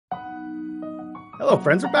Hello,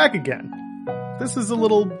 friends, we're back again. This is a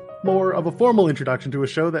little more of a formal introduction to a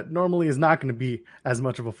show that normally is not going to be as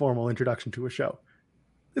much of a formal introduction to a show.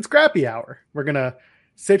 It's Grappy Hour. We're going to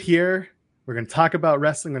sit here. We're going to talk about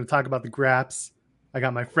wrestling. We're going to talk about the Graps. I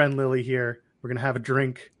got my friend Lily here. We're going to have a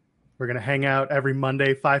drink. We're going to hang out every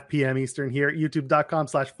Monday, 5 p.m. Eastern here at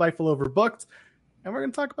youtube.com/FightfulOverbooked. And we're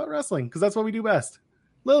going to talk about wrestling because that's what we do best.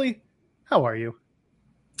 Lily, how are you?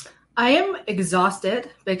 I am exhausted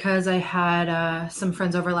because I had some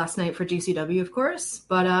friends over last night for GCW, of course,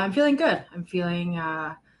 but I'm feeling good. I'm feeling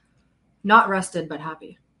not rested, but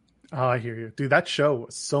happy. Oh, I hear you. Dude, that show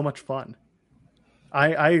was so much fun.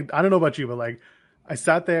 I don't know about you, but like I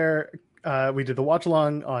sat there, we did the watch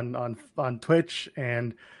along on Twitch,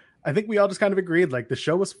 and I think we all just kind of agreed like the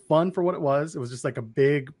show was fun for what it was. It was just like a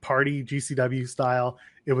big party GCW style.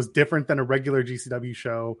 It was different than a regular GCW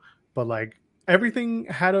show, but like everything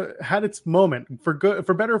had its moment for good,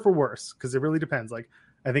 for better or for worse, because it really depends. Like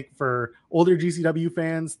I think for older GCW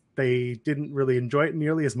fans, they didn't really enjoy it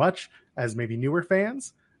nearly as much as maybe newer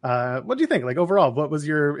fans. What do you think? Like overall, what was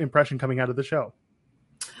your impression coming out of the show?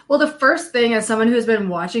 Well, the first thing as someone who's been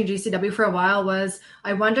watching GCW for a while was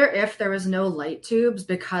I wonder if there was no light tubes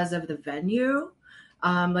because of the venue,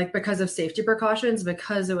 like because of safety precautions,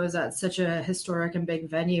 because it was at such a historic and big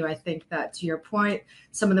venue. I think that, to your point,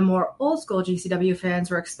 some of the more old school GCW fans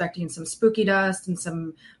were expecting some spooky dust and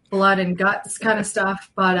some blood and guts kind of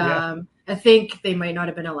stuff. But I think they might not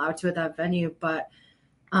have been allowed to at that venue. But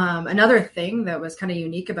another thing that was kind of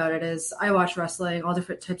unique about it is I watch wrestling, all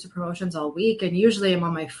different types of promotions all week. And usually I'm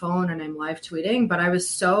on my phone and I'm live tweeting. But I was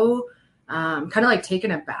so kind of like taken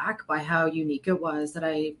aback by how unique it was that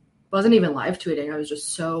I wasn't even live tweeting. I was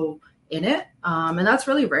just so in it. And that's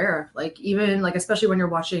really rare. Like even like, especially when you're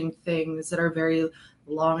watching things that are very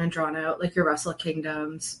long and drawn out, like your Wrestle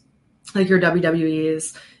Kingdoms, like your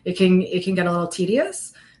WWEs, it can get a little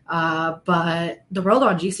tedious. But the world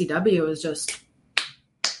on GCW is just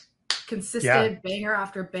consistent, banger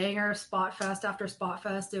after banger, spot fest after spot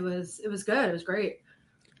fest. It was good. It was great.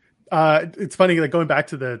 It's funny, like going back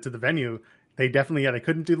to the venue, they definitely, they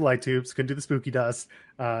couldn't do the light tubes, couldn't do the spooky dust.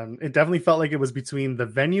 It definitely felt like it was between the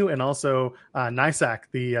venue and also NYSAC,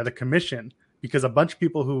 the commission, because a bunch of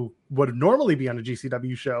people who would normally be on a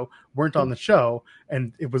GCW show weren't on the show.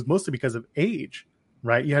 And it was mostly because of age,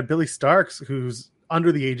 right? You had Billy Starks, who's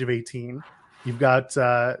under the age of 18. You've got,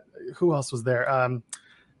 who else was there?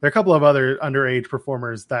 There are a couple of other underage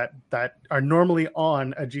performers that are normally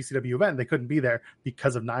on a GCW event. They couldn't be there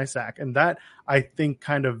because of NYSAC. And that, I think,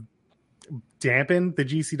 kind of dampened the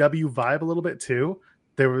GCW vibe a little bit too.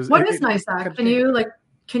 What is NYSAC?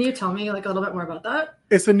 Can you tell me like a little bit more about that?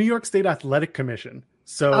 It's the New York State Athletic Commission.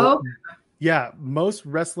 So yeah, most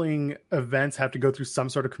wrestling events have to go through some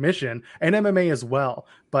sort of commission, and MMA as well.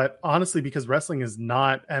 But honestly, because wrestling is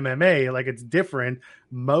not MMA, like it's different.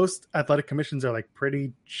 Most athletic commissions are like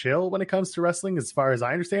pretty chill when it comes to wrestling, as far as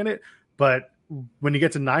I understand it. But when you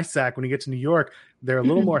get to NYSAC, when you get to New York, they're a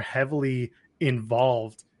little more heavily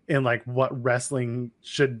involved in like what wrestling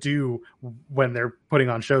should do when they're putting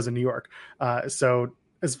on shows in New York. So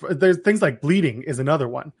there's things like bleeding is another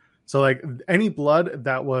one. So like any blood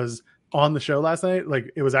that was on the show last night,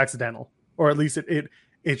 like it was accidental, or at least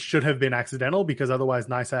it should have been accidental, because otherwise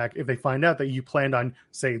NYSAC, if they find out that you planned on,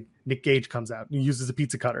 say Nick Gage comes out and uses a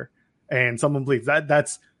pizza cutter and someone bleeds,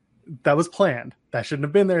 that was planned. That shouldn't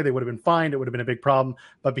have been there. They would have been fined. It would have been a big problem.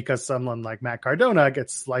 But because someone like Matt Cardona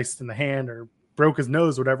gets sliced in the hand or broke his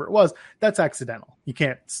nose, whatever it was, that's accidental. You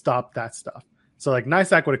can't stop that stuff. So like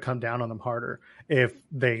NYSAC would have come down on them harder if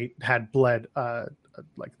they had bled,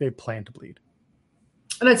 like they planned to bleed.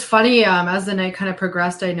 And it's funny, as the night kind of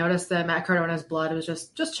progressed, I noticed that Matt Cardona's blood was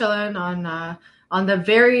just chilling on the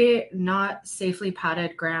very not safely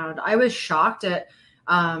padded ground. I was shocked at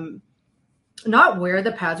not where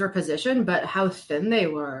the pads were positioned, but how thin they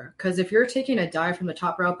were. Because if you're taking a dive from the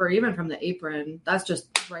top rope or even from the apron, that's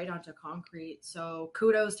just right onto concrete. So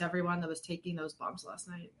kudos to everyone that was taking those bumps last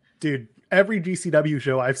night. Dude, every GCW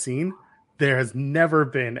show I've seen, there has never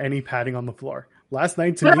been any padding on the floor. Last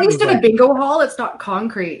night to but me, at least in a bingo hall, it's not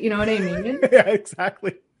concrete. You know what I mean? Yeah,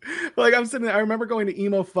 exactly. Like I'm sitting there, I remember going to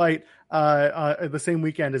Emo Fight the same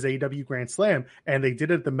weekend as AEW Grand Slam, and they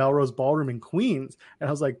did it at the Melrose Ballroom in Queens. And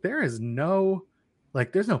I was like, there's no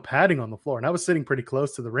padding on the floor. And I was sitting pretty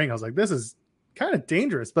close to the ring. I was like, this is kind of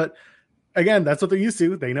dangerous. But again, that's what they're used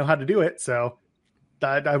to. They know how to do it. So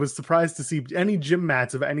I was surprised to see any gym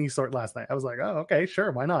mats of any sort last night. I was like, oh, okay,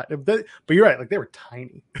 sure, why not? But you're right, like they were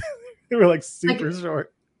tiny. They were like super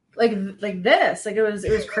short. like this. Like it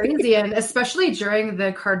was crazy. And especially during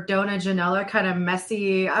the Cardona Janela kind of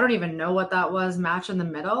messy, I don't even know what that was, match in the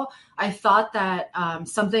middle. I thought that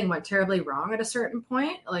something went terribly wrong at a certain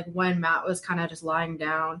point. Like when Matt was kind of just lying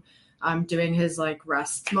down, doing his like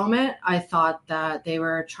rest moment, I thought that they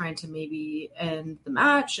were trying to maybe end the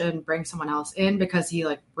match and bring someone else in because he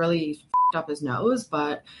like really f***ed up his nose.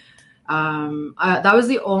 But that was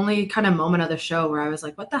the only kind of moment of the show where I was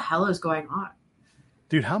like, what the hell is going on?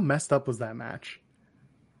 Dude, how messed up was that match?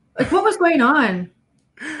 Like, what was going on?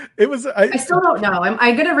 It was. I still don't know.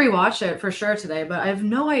 I'm gonna rewatch it for sure today, but I have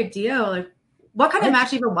no idea. Like, what kind of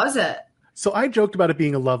match even was it? So I joked about it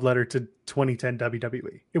being a love letter to 2010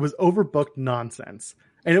 WWE. It was overbooked nonsense.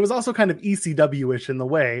 And it was also kind of ECW-ish in the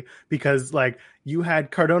way because like you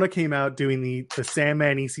had Cardona came out doing the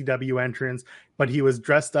Sandman ECW entrance, but he was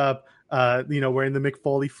dressed up, wearing the Mick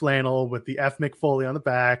Foley flannel with the F Mick Foley on the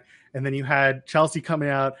back. And then you had Chelsea coming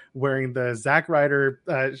out wearing the Zack Ryder,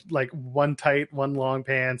 like one tight, one long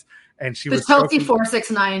pants. And she was Chelsea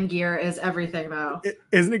 469 gear is everything though.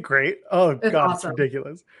 Isn't it great? Oh it's God, awesome. It's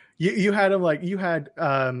ridiculous. You had him like you had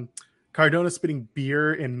Cardona spitting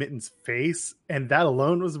beer in Mitten's face, and that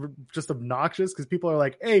alone was just obnoxious because people are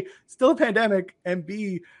like, "Hey, still a pandemic," and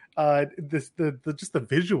B, the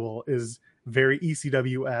visual is very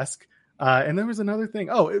ECW-esque. And there was another thing.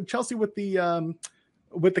 Oh, Chelsea with the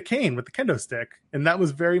cane, with the kendo stick, and that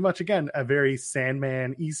was very much again a very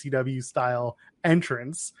Sandman ECW style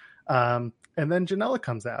entrance. And then Janela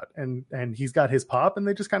comes out, and he's got his pop, and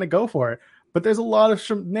they just kind of go for it. But there's a lot of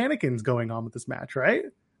shenanigans going on with this match, right?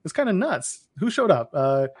 It's kind of nuts. Who showed up?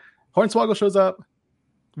 Hornswoggle shows up,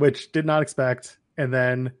 which did not expect. And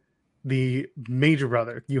then the Major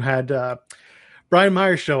Brother. You had Brian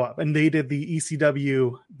Myers show up, and they did the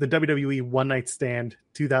ECW, the WWE One Night Stand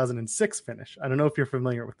 2006 finish. I don't know if you're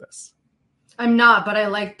familiar with this. I'm not, but I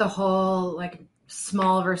like the whole like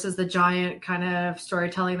small versus the giant kind of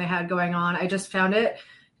storytelling they had going on. I just found it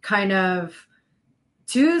kind of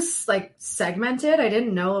too like segmented. I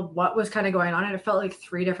didn't know what was kind of going on, and it felt like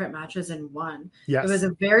 3 different matches in one. Yes. It was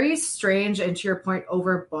a very strange and, to your point,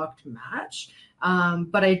 overbooked match.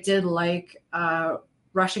 But I did like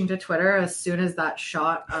rushing to Twitter as soon as that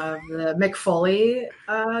shot of the Mick Foley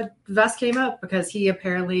vest came up, because he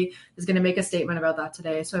apparently is going to make a statement about that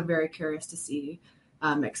today. So I'm very curious to see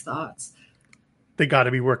Mick's thoughts. They got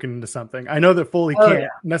to be working into something. I know that Foley can't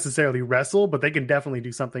necessarily wrestle, but they can definitely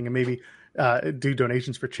do something and maybe do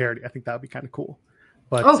donations for charity. I think that would be kind of cool.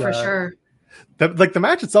 But for sure. The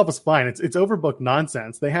match itself is fine. It's overbooked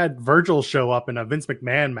nonsense. They had Virgil show up in a Vince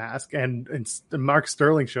McMahon mask, and Mark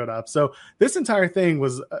Sterling showed up. So this entire thing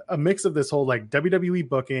was a mix of this whole like WWE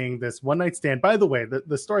booking, this one night stand. By the way,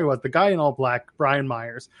 the story was the guy in all black, Brian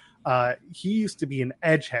Myers. He used to be an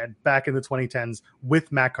Edgehead back in the 2010s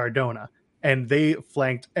with Matt Cardona, and they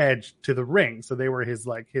flanked Edge to the ring. So they were his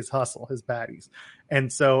hustle, his baddies.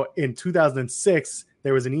 And so in 2006,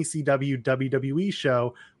 there was an ECW WWE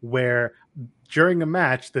show where during a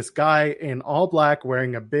match, this guy in all black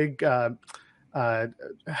wearing a big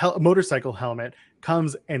motorcycle helmet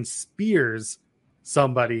comes and spears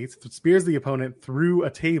the opponent through a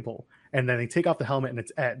table, and then they take off the helmet and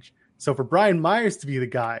it's Edge. So for Brian Myers to be the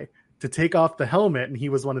guy to take off the helmet, and he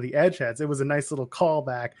was one of the Edgeheads, it was a nice little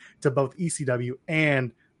callback to both ECW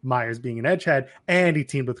and Myers being an Edgehead, and he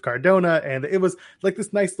teamed with Cardona, and it was like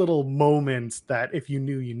this nice little moment that if you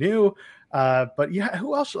knew, you knew. But yeah,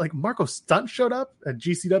 who else? Like Marco Stunt showed up, a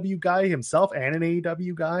GCW guy himself and an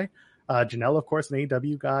AEW guy. Janela, of course, an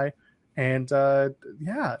AEW guy, and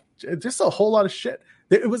just a whole lot of shit.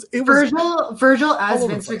 It was Virgil as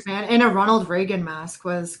Vince McMahon in a Ronald Reagan mask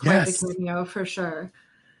was quite the cameo for sure.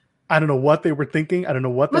 I don't know what they were thinking. I don't know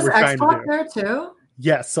what they were trying to do. There too?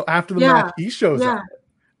 Yes. So after the match, he shows up.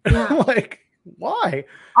 Yeah. I'm like, why?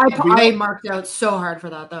 I marked out so hard for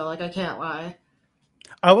that though. Like I can't lie.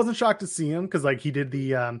 I wasn't shocked to see him because like he did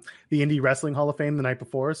the Indie Wrestling Hall of Fame the night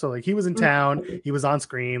before. So like he was in town, he was on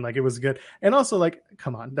screen, like it was good. And also like,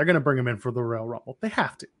 come on, they're gonna bring him in for the Royal Rumble. They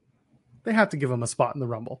have to give him a spot in the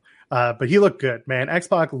Rumble. But he looked good, man.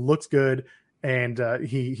 X-Pac looks good, and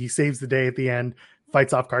he saves the day at the end.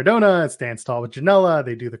 Fights off Cardona, stands tall with Janela.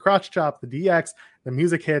 They do the crotch chop, the DX, the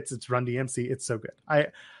music hits. It's Run DMC. It's so good.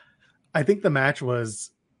 I think the match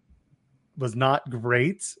was not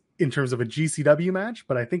great in terms of a GCW match,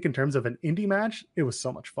 but I think in terms of an indie match, it was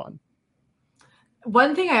so much fun.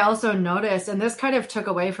 One thing I also noticed, and this kind of took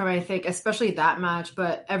away from, I think, especially that match,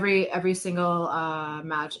 but every single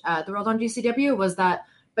match at the World on GCW, was that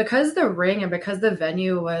because the ring and because the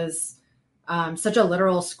venue was such a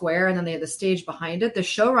literal square, and then they had the stage behind it, the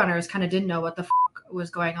showrunners kind of didn't know what the was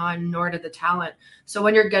going on, nor did the talent. So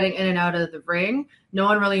when you're getting in and out of the ring, no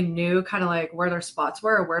one really knew kind of like where their spots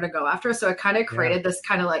were or where to go after. So it kind of created this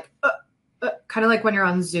kind of like when you're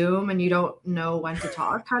on Zoom and you don't know when to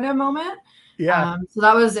talk kind of moment. Yeah. So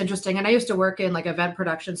that was interesting. And I used to work in like event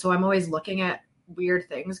production, so I'm always looking at weird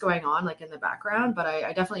things going on like in the background, but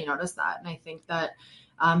I definitely noticed that. And I think that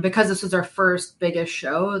because this was our first biggest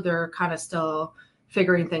show, they're kind of still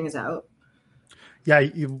figuring things out. Yeah,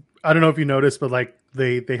 I don't know if you noticed, but like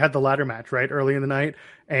they had the ladder match right early in the night,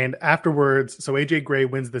 and afterwards, so AJ Gray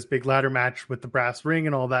wins this big ladder match with the brass ring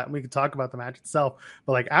and all that, and we could talk about the match itself.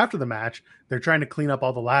 But like after the match, they're trying to clean up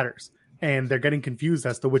all the ladders, and they're getting confused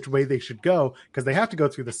as to which way they should go because they have to go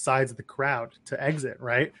through the sides of the crowd to exit,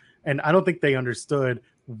 right? And I don't think they understood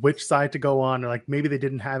which side to go on, or like maybe they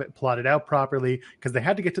didn't have it plotted out properly because they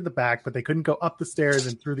had to get to the back, but they couldn't go up the stairs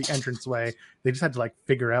and through the entranceway. They just had to like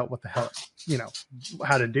figure out what the hell,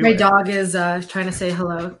 how to do My it. dog is trying to say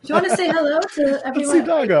hello. Do you want to say hello to everyone? Let's see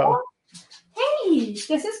Doggo. Hey,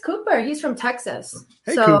 this is Cooper. He's from Texas.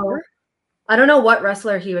 Hey, so Cooper. I don't know what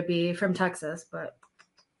wrestler he would be from Texas, but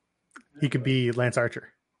he could be Lance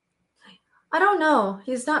Archer. I don't know.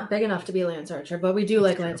 He's not big enough to be Lance Archer, but we do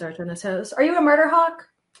like Lance Archer in this house. Are you a murder hawk?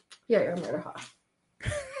 Yeah, you're a murder hawk.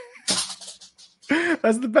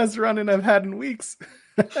 That's the best run-in I've had in weeks.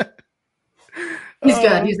 He's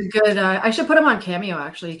good. He's a good. I should put him on Cameo.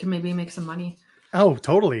 Actually, he can maybe make some money. Oh,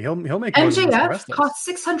 totally. He'll make MJF costs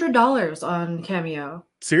 $600 on Cameo.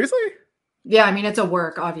 Seriously? Yeah, I mean it's a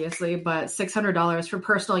work, obviously, but $600 for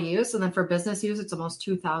personal use, and then for business use, it's almost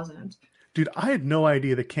 $2,000. Dude, I had no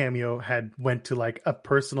idea that Cameo had went to like a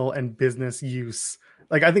personal and business use.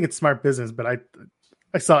 Like, I think it's smart business, but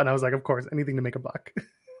I saw it and I was like, of course, anything to make a buck.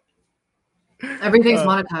 Everything's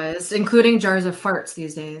monetized, including jars of farts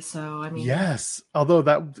these days. So, I mean, yes. Although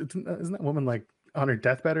isn't that woman like on her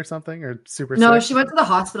deathbed or something, or super No, sick? she went to the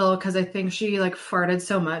hospital because I think she like farted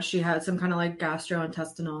so much. She had some kind of like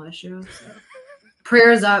gastrointestinal issue. So.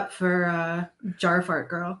 Prayers up for Jar Fart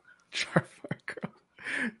Girl. Jar Fart Girl.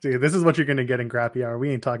 Dude, this is what you're going to get in Grappy Hour.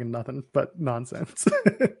 We ain't talking nothing but nonsense.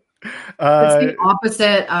 It's the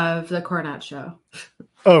opposite of the Cornette show.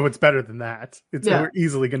 Oh, it's better than that. We're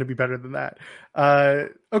easily going to be better than that.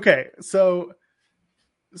 Okay, so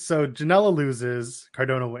Janela loses,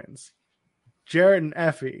 Cardona wins. Jarrett and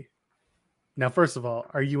Effie. Now, first of all,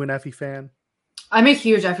 are you an Effie fan? I'm a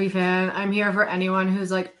huge Effie fan. I'm here for anyone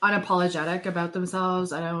who's like unapologetic about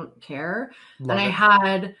themselves. I don't care. I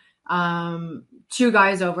had two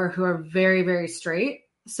guys over who are very, very straight.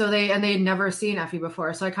 So they'd never seen Effie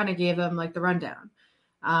before. So I kind of gave them like the rundown.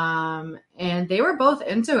 And they were both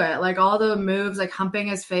into it. Like all the moves, like humping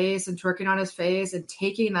his face and twerking on his face and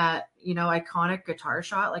taking that, iconic guitar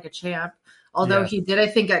shot like a champ. Although he did, I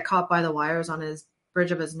think, get caught by the wires on his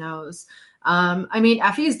bridge of his nose. I mean,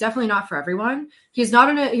 Effie is definitely not for everyone. He's not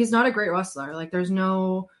a great wrestler. Like there's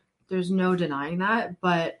no denying that,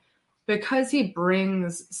 but because he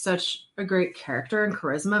brings such a great character and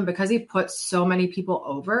charisma, and because he puts so many people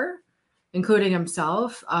over, including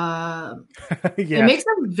himself, it makes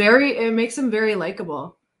him very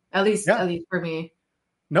likable. At least for me.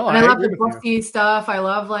 No, and I love the busty stuff. I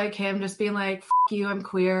love like him just being like, "F you, I'm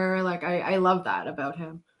queer." Like I love that about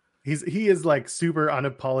him. He is like super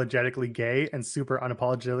unapologetically gay and super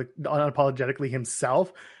unapologetically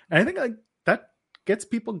himself. And I think like that gets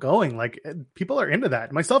people going. Like people are into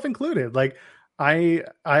that, myself included. Like I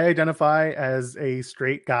identify as a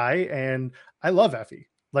straight guy and I love Effie.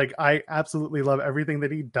 Like I absolutely love everything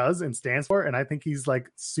that he does and stands for. And I think he's like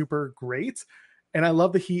super great. And I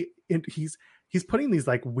love that he's putting these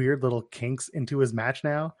like weird little kinks into his match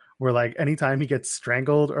now where like anytime he gets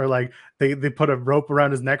strangled or like they put a rope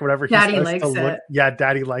around his neck or whatever, Daddy likes it. Yeah,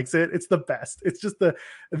 Daddy likes it. It's the best. It's just the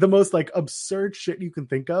most like absurd shit you can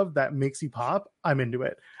think of that makes you pop. I'm into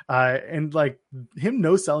it. And like him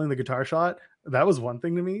no selling the guitar shot, that was one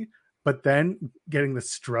thing to me. But then getting the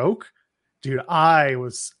stroke, dude, I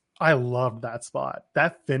loved that spot.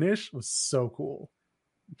 That finish was so cool.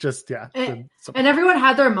 Just and everyone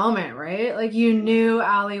had their moment, right? Like you knew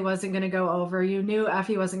Ali wasn't going to go over, you knew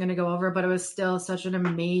Effie wasn't going to go over, but it was still such an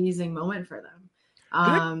amazing moment for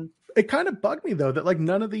them. It kind of bugged me though that like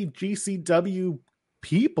none of the GCW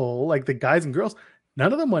people, like the guys and girls,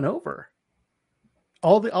 none of them went over.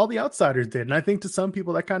 All the outsiders did, and I think to some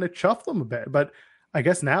people that kind of chuffed them a bit. But I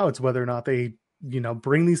guess now it's whether or not they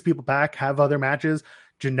bring these people back, have other matches.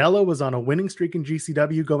 Janela was on a winning streak in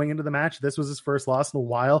GCW going into the match. This was his first loss in a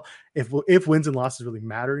while. If wins and losses really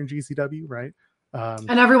matter in GCW, right?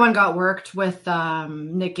 And everyone got worked with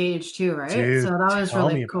Nick Gage too, right? Dude, so that was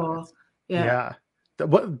really cool. Yeah.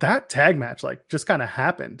 that tag match like just kind of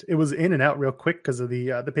happened. It was in and out real quick because of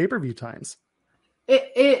the pay-per-view times.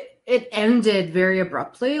 It ended very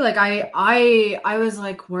abruptly. Like I was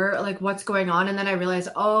like, where, like, what's going on? And then I realized,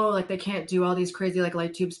 oh, like they can't do all these crazy like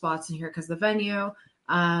light tube spots in here because the venue.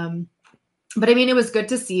 But I mean, it was good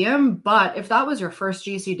to see him. But if that was your first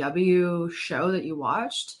GCW show that you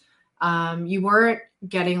watched, you weren't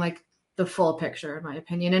getting like the full picture, in my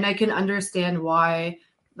opinion. And I can understand why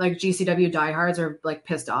like GCW diehards are like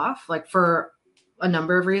pissed off, like for a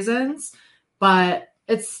number of reasons. But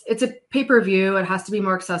it's a pay-per-view. It has to be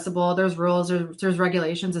more accessible. There's rules, there's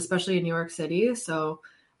regulations, especially in New York City. So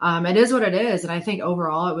it is what it is. And I think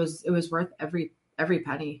overall it was worth every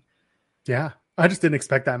penny. Yeah. I just didn't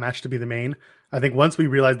expect that match to be the main. I think once we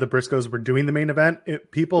realized the Briscoes were doing the main event,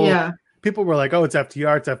 people were like, oh, it's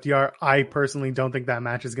FTR, it's FTR. I personally don't think that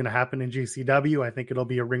match is going to happen in GCW. I think it'll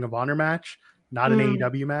be a Ring of Honor match, not an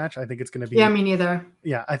AEW match. I think it's going to be. Yeah, me neither.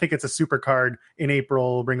 Yeah, I think it's a super card in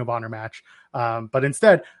April Ring of Honor match. But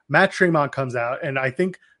instead, Matt Tremont comes out, and I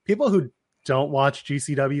think people who don't watch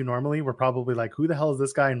GCW normally were probably like, who the hell is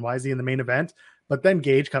this guy and why is he in the main event? But then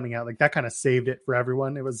Gage coming out, like that kind of saved it for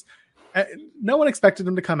everyone. It was. No one expected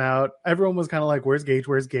him to come out. Everyone was kind of like, where's Gage?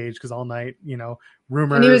 Because all night,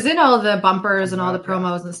 rumors. And he was in all the bumpers and all the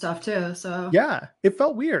promos and stuff too. So yeah, it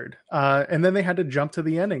felt weird. And then they had to jump to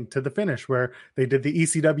the ending, to the finish, where they did the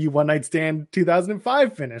ECW One Night Stand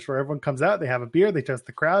 2005 finish, where everyone comes out, they have a beer, they toast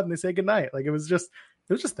the crowd, and they say goodnight. Like it was just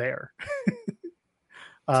there.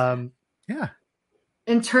 Yeah.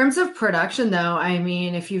 In terms of production, though, I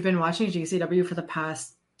mean, if you've been watching GCW for the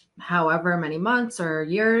past however many months or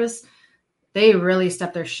years, they really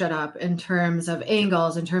stepped their shit up in terms of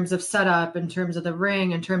angles, in terms of setup, in terms of the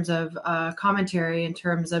ring, in terms of commentary, in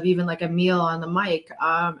terms of even like a meal on the mic.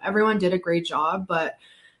 Everyone did a great job. But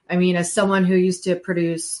I mean, as someone who used to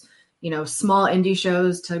produce, small indie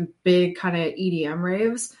shows to big kind of EDM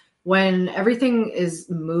raves, when everything is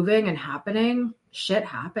moving and happening, shit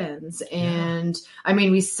happens. And I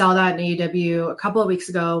mean, we saw that in AEW a couple of weeks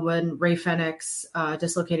ago when Ray Fenix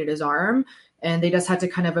dislocated his arm. And they just had to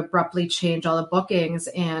kind of abruptly change all the bookings.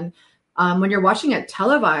 And when you're watching it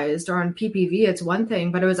televised or on PPV, it's one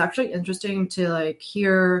thing, but it was actually interesting to like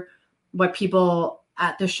hear what people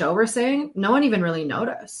at the show were saying. No one even really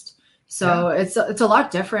noticed. So it's a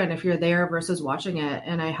lot different if you're there versus watching it.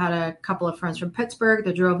 And I had a couple of friends from Pittsburgh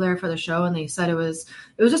that drove there for the show, and they said it was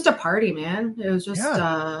just a party, man. It was just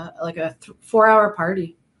like a 4-hour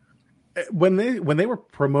party. When they were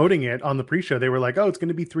promoting it on the pre-show, they were like, oh, it's going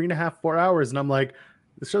to be 3.5, 4 hours. And I'm like,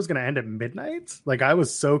 the show's going to end at midnight. Like I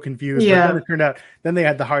was so confused. Yeah. But then it turned out, then they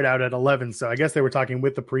had the hard out at 11. So I guess they were talking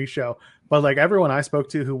with the pre-show, but like everyone I spoke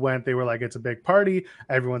to who went, they were like, it's a big party.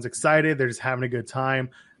 Everyone's excited. They're just having a good time.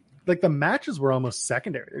 Like the matches were almost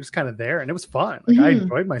secondary. They're just kind of there, and it was fun. Like I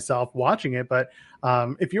enjoyed myself watching it. But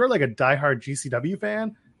if you're like a diehard GCW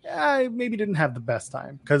fan, I maybe didn't have the best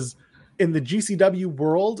time, because in the GCW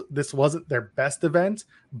world, this wasn't their best event,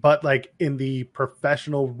 but like in the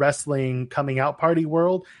professional wrestling coming out party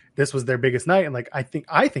world, this was their biggest night. And like, I think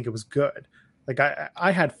it was good. Like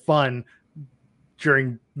I had fun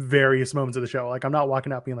during various moments of the show. Like I'm not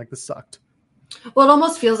walking out being like, this sucked. Well, it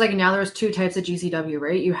almost feels like now there's two types of GCW,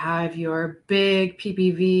 right? You have your big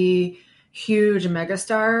PPV, huge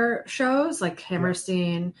megastar shows like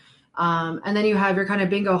Hammerstein. And then you have your kind of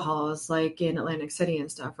bingo halls like in Atlantic City and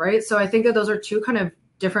stuff, right? So I think that those are two kind of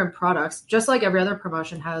different products, just like every other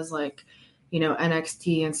promotion has like,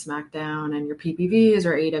 NXT and SmackDown and your PPVs,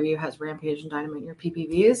 or AEW has Rampage and Dynamite and your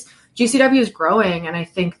PPVs. GCW is growing. And I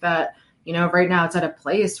think that, right now it's at a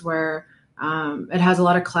place where it has a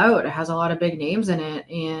lot of clout. It has a lot of big names in it.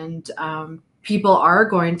 And people are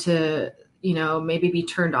going to, maybe be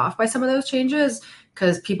turned off by some of those changes,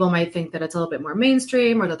 because people might think that it's a little bit more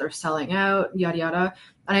mainstream or that they're selling out, yada, yada.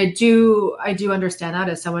 And I do understand that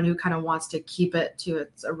as someone who kind of wants to keep it to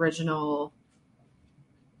its original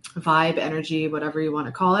vibe, energy, whatever you want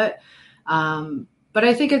to call it. But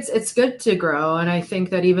I think it's good to grow. And I think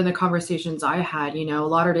that even the conversations I had,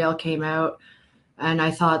 Lauderdale came out, and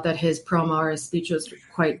I thought that his promo or his speech was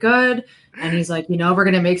quite good. And he's like, we're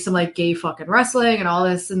going to make some like gay fucking wrestling and all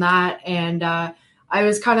this and that. And I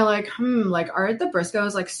was kind of like, like, aren't the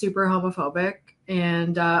Briscoes like super homophobic?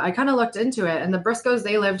 And I kind of looked into it. And the Briscoes,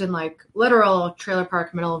 they lived in like literal trailer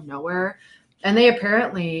park, middle of nowhere. And they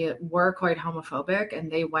apparently were quite homophobic.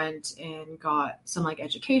 And they went and got some like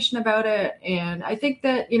education about it. And I think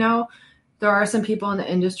that, there are some people in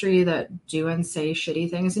the industry that do and say shitty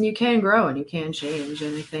things, and you can grow and you can change.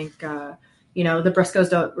 And I think, the Briscoes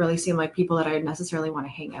don't really seem like people that I necessarily want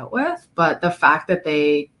to hang out with. But the fact that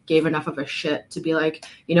they gave enough of a shit to be like,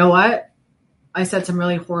 you know what? I said some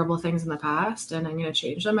really horrible things in the past and I'm going to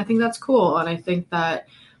change them. I think that's cool. And I think that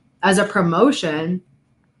as a promotion,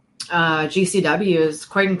 GCW is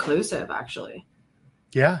quite inclusive, actually.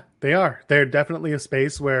 Yeah, they are. They're definitely a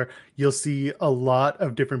space where you'll see a lot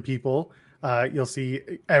of different people. You'll see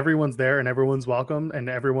everyone's there and everyone's welcome and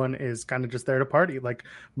everyone is kind of just there to party. Like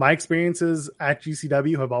my experiences at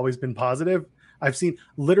GCW have always been positive. I've seen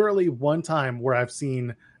literally one time where I've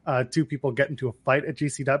seen two people get into a fight at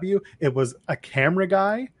GCW. It was a camera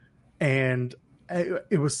guy and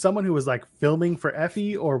it was someone who was like filming for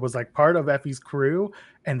Effie or was like part of Effie's crew.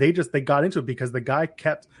 And they got into it because the guy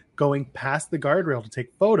kept going past the guardrail to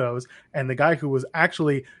take photos. And the guy who was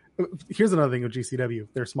actually, here's another thing with GCW,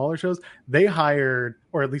 their smaller shows, they hired,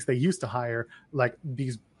 or at least they used to hire, like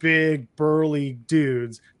these big burly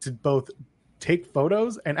dudes to both take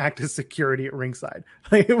photos and act as security at ringside.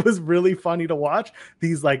 Like, it was really funny to watch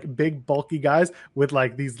these like big bulky guys with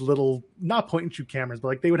like these little, not point and shoot cameras, but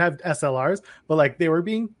like they would have SLRs, but like they were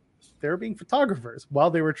being photographers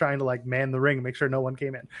while they were trying to like man the ring and make sure no one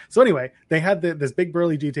came in. So anyway, they had this big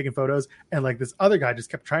burly dude taking photos and like this other guy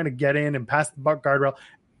just kept trying to get in and pass the guardrail.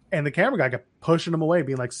 And the camera guy kept pushing him away,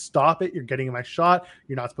 being like, stop it. You're getting in my shot.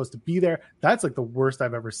 You're not supposed to be there. That's like the worst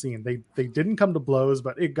I've ever seen. They didn't come to blows,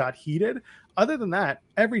 but it got heated. Other than that,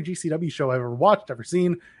 every GCW show I've ever watched, ever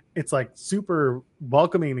seen, it's like super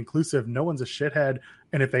welcoming and inclusive. No one's a shithead.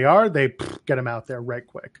 And if they are, they get them out there right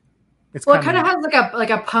quick. It kind of has like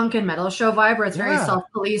a punk and metal show vibe where it's very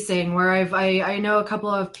self-policing, where I know a couple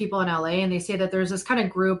of people in LA and they say that there's this kind of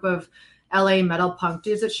group of LA metal punk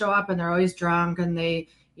dudes that show up and they're always drunk and they,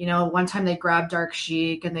 you know, one time they grabbed Dark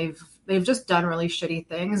Chic and they've just done really shitty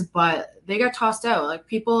things, but they got tossed out. Like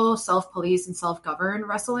people self-police and self-govern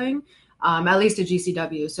wrestling, at least at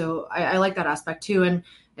GCW. So I like that aspect too.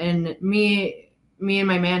 And me and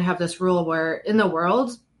my man have this rule where in the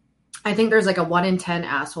world, I think there's like a 1 in 10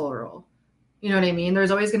 asshole rule. You know what I mean? There's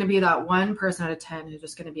always going to be that one person out of 10 who's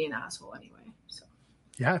just going to be an asshole anyway. So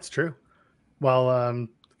yeah, it's true. Well,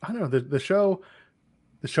 I don't know. The show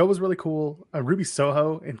was really cool. Ruby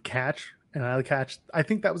Soho and Catch and Ali Catch. I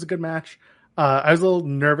think that was a good match. I was a little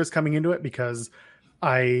nervous coming into it because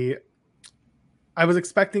I was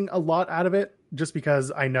expecting a lot out of it just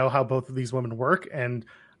because I know how both of these women work, and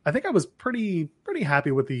I think I was pretty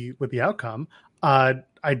happy with the outcome.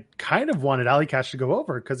 I kind of wanted Ali Catch to go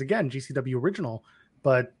over because again, GCW original,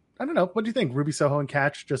 but I don't know. What do you think? Ruby Soho and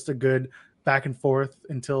Catch, just a good back and forth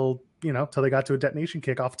until they got to a detonation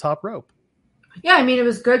kick off top rope. Yeah, I mean, it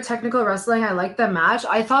was good technical wrestling. I liked the match.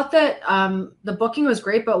 I thought that the booking was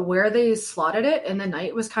great, but where they slotted it in the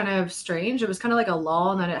night was kind of strange. It was kind of like a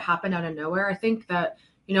lull, and then it happened out of nowhere. I think that,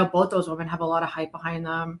 both those women have a lot of hype behind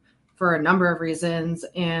them for a number of reasons,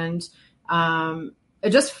 and it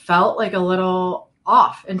just felt like a little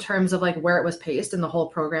off in terms of like where it was paced in the whole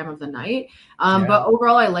program of the night. But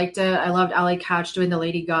overall, I liked it. I loved Ali Catch doing the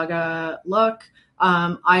Lady Gaga look.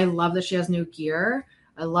 I love that she has new gear.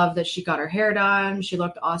 I love that she got her hair done. She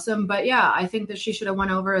looked awesome. But yeah, I think that she should have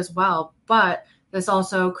went over as well. But this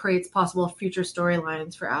also creates possible future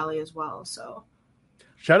storylines for Ali as well. So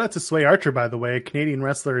shout out to Sway Archer, by the way. A Canadian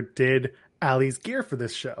wrestler did Ali's gear for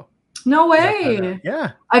this show. No way.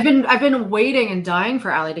 Yeah. I've been waiting and dying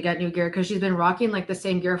for Ali to get new gear because she's been rocking like the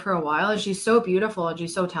same gear for a while, and she's so beautiful and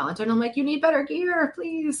she's so talented. I'm like, you need better gear,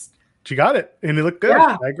 please. She got it and it looked good.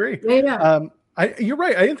 Yeah. I agree. Yeah. You're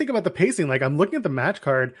right. I didn't think about the pacing. Like I'm looking at the match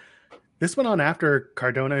card. This went on after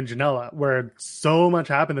Cardona and Janela, where so much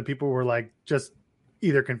happened that people were like just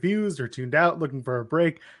either confused or tuned out, looking for a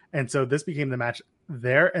break. And so this became the match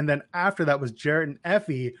there. And then after that was Jarrett and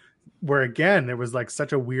Effie, where again there was like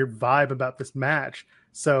such a weird vibe about this match.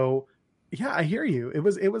 So yeah, I hear you. It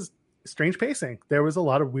was strange pacing. There was a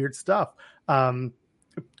lot of weird stuff.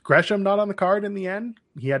 Gresham not on the card in the end.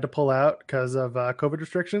 He had to pull out because of COVID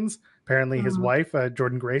restrictions. Apparently his wife,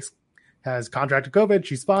 Jordan Grace, has contracted COVID.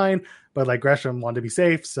 She's fine, but like Gresham wanted to be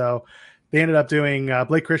safe. So they ended up doing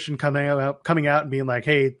Blake Christian coming out and being like,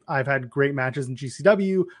 hey, I've had great matches in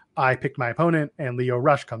GCW. I picked my opponent, and Leo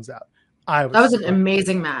Rush comes out. That was an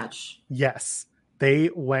amazing match. Yes. They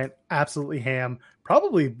went absolutely ham.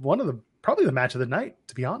 Probably the match of the night,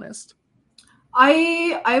 to be honest.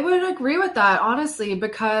 I would agree with that, honestly,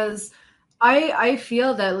 because I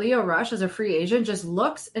feel that Leo Rush as a free agent just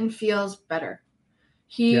looks and feels better.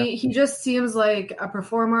 He just seems like a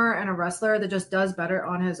performer and a wrestler that just does better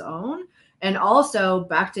on his own. And also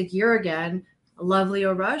back to gear again. Love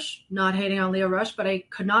Leo Rush, not hating on Leo Rush, but I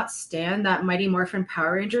could not stand that Mighty Morphin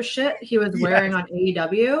Power Ranger shit he was wearing on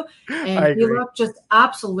AEW. And he looked just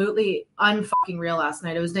absolutely unfucking real last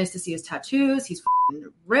night. It was nice to see his tattoos. He's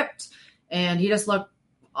fucking ripped. And he just looked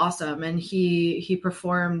awesome. And he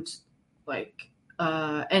performed like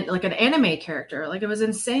and like an anime character. Like it was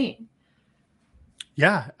insane.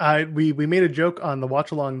 Yeah, we made a joke on the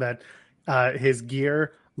watch along that his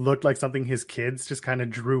gear looked like something his kids just kind of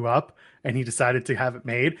drew up, and he decided to have it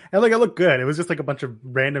made. And like it looked good. It was just like a bunch of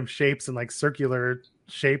random shapes and like circular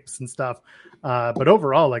shapes and stuff. But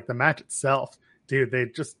overall, like the match itself, dude,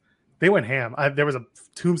 they went ham. There was a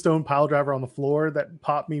tombstone pile driver on the floor that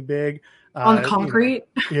popped me big. On the concrete?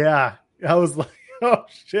 Yeah, I was like, oh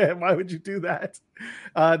shit, why would you do that?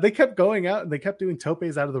 They kept going out and they kept doing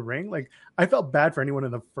topes out of the ring. Like I felt bad for anyone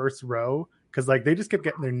in the first row because like they just kept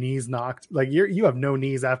getting their knees knocked. Like you have no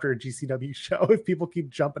knees after a GCW show if people keep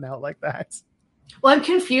jumping out like that. Well, I'm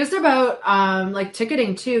confused about like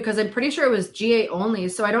ticketing too, because I'm pretty sure it was GA only.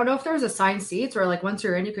 So I don't know if there was assigned seats or like once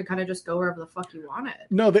you're in, you could kind of just go wherever the fuck you wanted.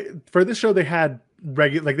 No, for this show they had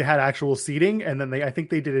like they had actual seating, and then I think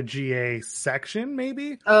they did a GA section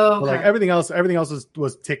maybe. Oh, okay. But like everything else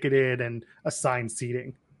was ticketed and assigned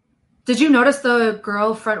seating. Did you notice the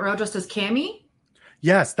girl front row dressed as Cammy?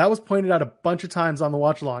 Yes, that was pointed out a bunch of times on the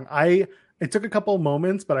watch along. It took a couple of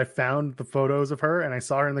moments, but I found the photos of her and I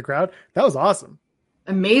saw her in the crowd. That was awesome.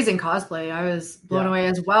 Amazing cosplay. I was blown away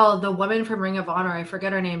as well. The woman from Ring of Honor, I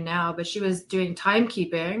forget her name now, but she was doing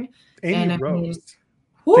timekeeping. Amy Rose.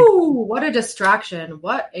 Whoo, what a distraction.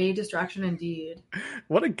 What a distraction indeed.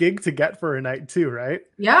 What a gig to get for a night too, right?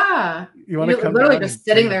 Yeah. You want to come literally just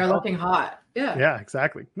sitting there looking hot. Yeah. Yeah,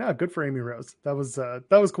 exactly. No, good for Amy Rose. That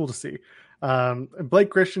was cool to see. Blake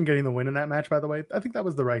Christian getting the win in that match, by the way. I think that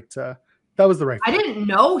was the right I didn't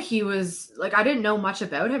know he was like, I didn't know much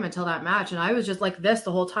about him until that match. And I was just like this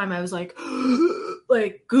the whole time. I was like,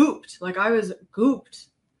 like gooped. Like I was gooped.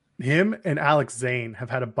 Him and Alex Zane have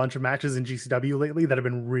had a bunch of matches in GCW lately that have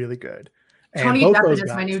been really good. And Tony Deppen is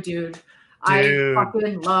my new dude. I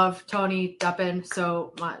fucking love Tony Deppen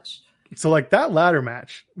so much. So like that ladder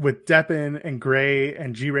match with Deppen and Gray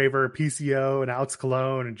and G Raver, PCO and Alex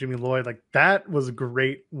Colon and Jimmy Lloyd, like that was a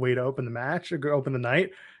great way to open the match or open the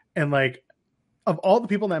night. And like of all the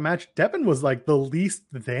people in that match, Deppen was like the least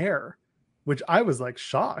there, which I was like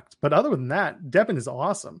shocked. But other than that, Deppen is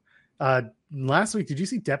awesome. Last week, did you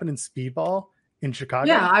see Deppen in Speedball in Chicago?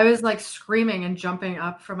 Yeah, I was like screaming and jumping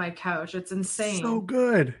up from my couch. It's insane. So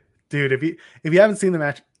good. Dude, if you haven't seen the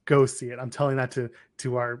match, go see it. I'm telling that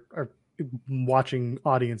to our watching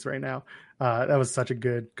audience right now. That was such a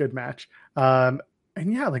good match. And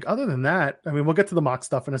yeah, like other than that, I mean, we'll get to the mock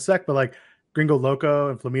stuff in a sec, but like Gringo Loco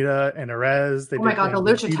and Flamita and Arez. Oh my God, the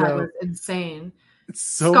lucha tag was insane.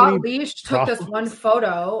 So Scott Leash took this one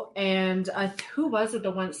photo, and who was it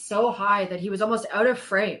that went so high that he was almost out of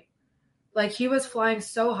frame? Like he was flying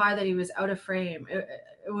so high that he was out of frame. It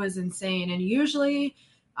was insane. And usually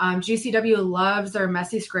GCW loves their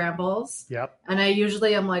messy scrambles. Yep. And I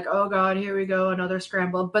usually am like, oh God, here we go, another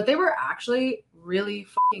scramble. But they were actually really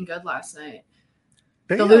fucking good last night.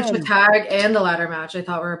 The lucha tag and the ladder match I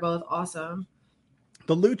thought were both awesome.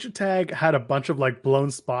 The lucha tag had a bunch of like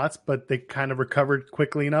blown spots, but they kind of recovered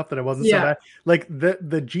quickly enough that it wasn't so bad. Like the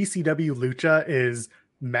GCW lucha is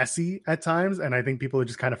messy at times, and I think people are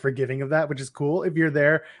just kind of forgiving of that, which is cool. If you're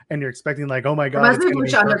there and you're expecting like, oh my God, it's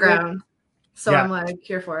lucha underground. So I'm like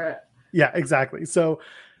here for it. Yeah, exactly. So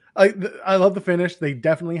I love the finish. They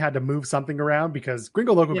definitely had to move something around because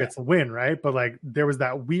Gringo Loco gets the win, right? But like there was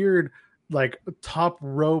that weird like top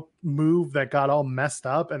rope move that got all messed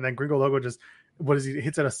up, and then Gringo Loco just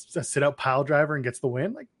hits at a sit out pile driver and gets the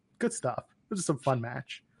win. Like good stuff. It was just some fun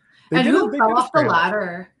match. Who fell off the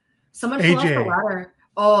ladder? Someone fell off the ladder.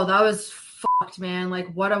 Oh, that was fucked, man.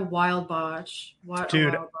 Like what a wild botch. What a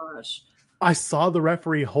wild botch. I saw the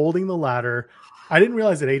referee holding the ladder. I didn't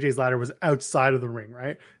realize that AJ's ladder was outside of the ring,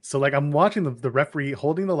 right? So like I'm watching the referee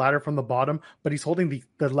holding the ladder from the bottom, but he's holding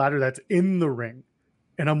the ladder that's in the ring.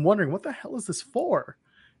 And I'm wondering, what the hell is this for?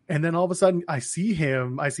 And then all of a sudden I see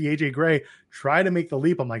AJ Gray try to make the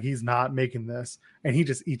leap. I'm like, he's not making this. And he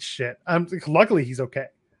just eats shit. Luckily he's okay.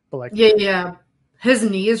 But like, yeah. His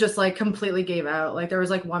knees just like completely gave out. Like there was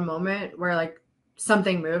like one moment where like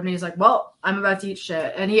something moved and he's like, well, I'm about to eat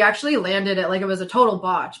shit. And he actually landed it like it was a total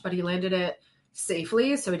botch, but he landed it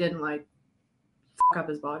safely. So he didn't like fuck up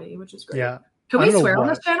his body, which is great. Yeah. Can we swear on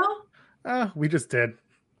this channel? We just did.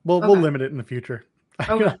 We'll limit it in the future.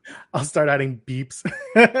 Okay. I'll start adding beeps.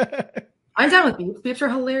 I'm down with beeps. Beeps are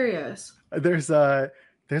hilarious. There's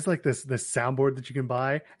like this soundboard that you can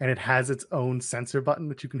buy, and it has its own censor button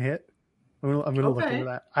that you can hit. I'm gonna look into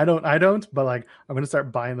that. I don't, but like I'm gonna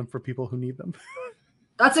start buying them for people who need them.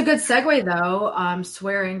 That's a good segue though.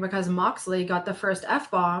 Swearing because Moxley got the first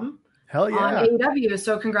F-bomb. Hell yeah. On AEW.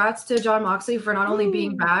 So congrats to John Moxley for not only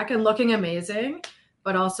being back and looking amazing,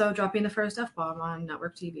 but also dropping the first F-bomb on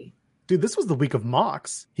network TV. Dude, this was the week of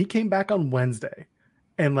Mox. He came back on Wednesday,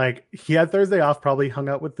 and like he had Thursday off, probably hung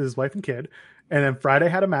out with his wife and kid. And then Friday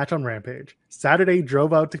had a match on Rampage. Saturday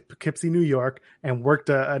drove out to Poughkeepsie, New York, and worked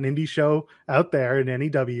an indie show out there in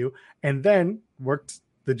NEW, and then worked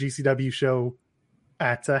the GCW show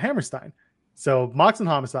at Hammerstein. So Mox and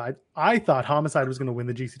Homicide. I thought Homicide was going to win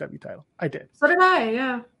the GCW title. I did. So did I,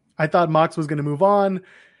 yeah. I thought Mox was going to move on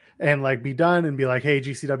and like be done and be like, hey,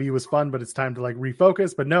 GCW was fun, but it's time to like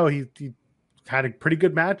refocus. But no, he had a pretty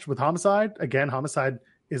good match with Homicide. Again, Homicide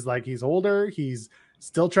is like, he's older. He's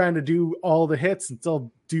still trying to do all the hits and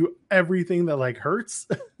still do everything that like hurts.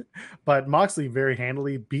 But Moxley very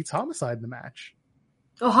handily beats Homicide in the match.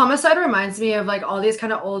 Well, Homicide reminds me of like all these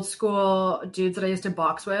kind of old school dudes that I used to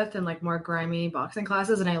box with and like more grimy boxing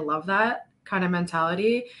classes. And I love that kind of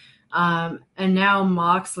mentality. And now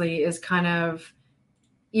Moxley is kind of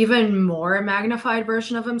even more a magnified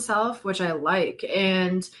version of himself, which I like.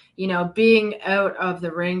 And, you know, being out of the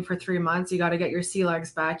ring for 3 months, you got to get your sea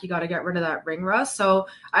legs back. You got to get rid of that ring rust. So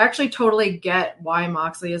I actually totally get why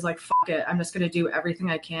Moxley is like, fuck it, I'm just going to do everything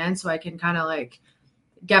I can so I can kind of like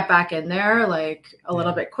get back in there like a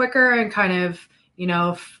little bit quicker and kind of, you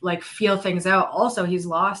know, like feel things out. Also, he's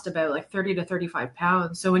lost about like 30 to 35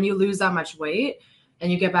 pounds. So when you lose that much weight,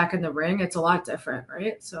 and you get back in the ring, it's a lot different,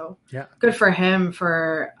 right? So yeah, good for him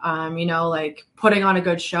for, you know, like putting on a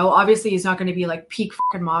good show. Obviously, he's not going to be like peak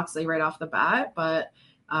fucking Moxley right off the bat, but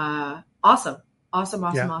awesome.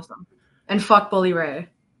 And fuck Bully Ray.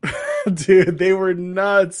 Dude, they were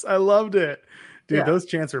nuts. I loved it. Dude, those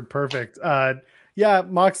chants are perfect. Yeah,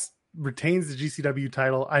 Mox retains the GCW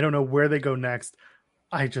title. I don't know where they go next.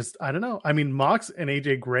 I don't know. I mean, Mox and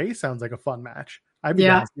AJ Gray sounds like a fun match. I'd be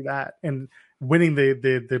down to see that. And winning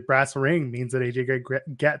the brass ring means that AJ Gray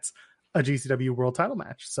gets a GCW world title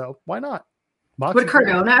match. So why not? Mox would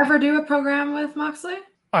Cardona ever do a program with Moxley?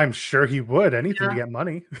 I'm sure he would. Anything to get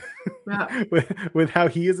money. Yeah. with how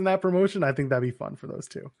he is in that promotion, I think that'd be fun for those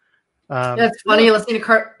two. It's funny listening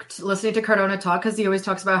to Cardona talk, because he always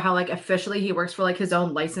talks about how like officially he works for like his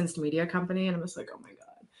own licensed media company, and I'm just like, oh my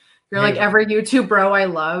god, you're like every YouTube bro I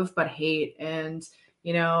love but hate. And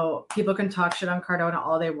you know, people can talk shit on Cardona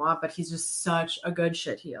all they want, but he's just such a good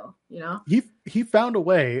shit heel, you know? He found a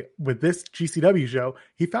way with this GCW show.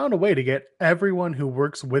 He found a way to get everyone who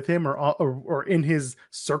works with him or in his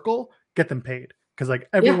circle, get them paid. Because like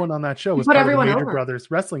everyone on that show was part of the Major Brothers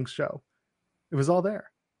wrestling show. It was all there.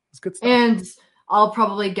 It's good stuff. And I'll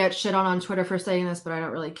probably get shit on Twitter for saying this, but I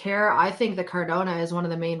don't really care. I think that Cardona is one of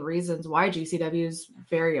the main reasons why GCW is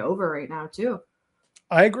very over right now too.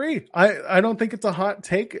 I agree. I don't think it's a hot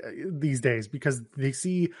take these days, because they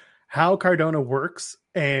see how Cardona works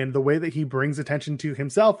and the way that he brings attention to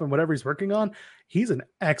himself and whatever he's working on. He's an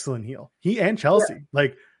excellent heel. He and Chelsea.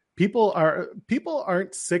 Like people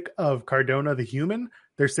aren't sick of Cardona the human.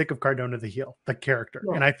 They're sick of Cardona the heel, the character.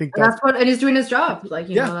 Yeah. And I think and he's doing his job. Like,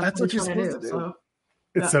 you know, that's what you're supposed to do. So,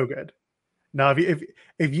 it's so good. Now, if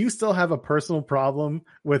you still have a personal problem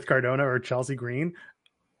with Cardona or Chelsea Green,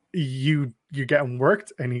 you're getting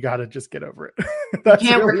worked, and you got to just get over it. You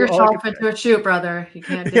can't work yourself into a shoot, brother. You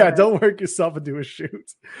can't do it. Don't work yourself into a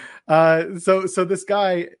shoot. So this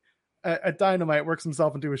guy at Dynamite works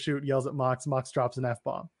himself into a shoot, yells at Mox. Mox drops an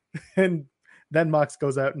F-bomb. And then Mox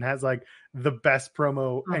goes out and has like the best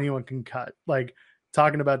promo anyone can cut. Like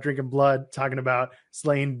talking about drinking blood, talking about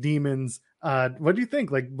slaying demons. What do you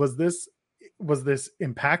think? Like, was this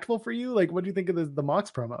impactful for you? Like, what do you think of the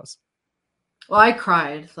Mox promos? Well, I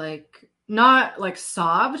cried, like not like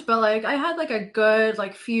sobbed, but like I had like a good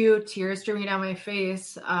like few tears streaming down my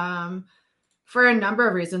face for a number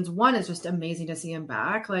of reasons. One is just amazing to see him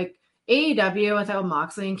back. Like AEW without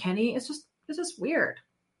Moxley and Kenny, it's just weird.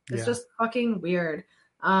 It's just fucking weird.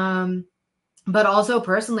 But also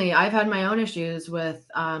personally, I've had my own issues with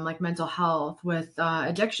like mental health, with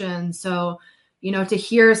addiction. So, you know, to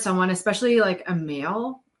hear someone, especially like a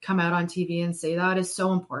male, come out on TV and say that is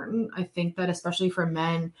so important. I think that especially for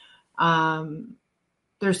men,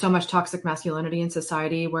 there's so much toxic masculinity in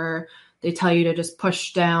society where they tell you to just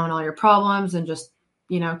push down all your problems and just,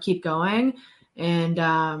 you know, keep going.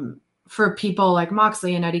 And for people like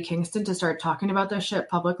Moxley and Eddie Kingston to start talking about this shit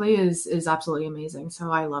publicly is absolutely amazing.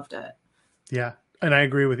 So I loved it. Yeah. And I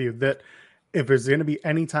agree with you that if there's going to be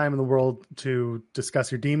any time in the world to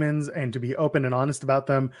discuss your demons and to be open and honest about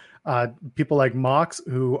them, people like Mox,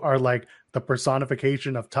 who are like the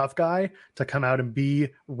personification of tough guy, to come out and be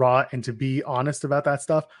raw and to be honest about that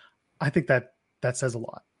stuff, I think that says a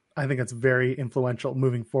lot. I think it's very influential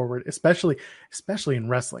moving forward, especially in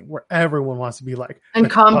wrestling, where everyone wants to be like,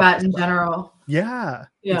 and combat in general. Yeah,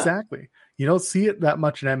 exactly. You don't see it that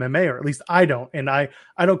much in MMA, or at least I don't. And I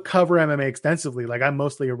don't cover MMA extensively. Like, I'm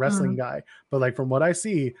mostly a wrestling guy, but like from what I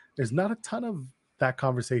see, there's not a ton of that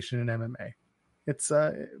conversation in MMA.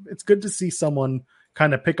 It's good to see someone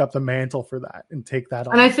kind of pick up the mantle for that and take that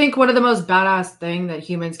on. And I think one of the most badass thing that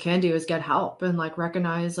humans can do is get help and like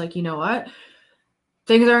recognize, like, you know what,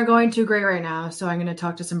 things aren't going too great right now, so I'm going to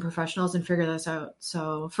talk to some professionals and figure this out.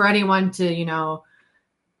 So for anyone to, you know,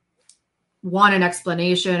 want an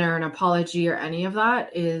explanation or an apology or any of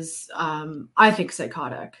that is, I think,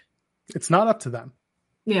 psychotic. It's not up to them.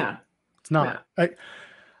 Yeah, it's not. Yeah.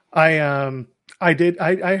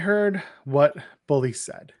 I heard what Bully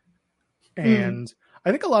said, and I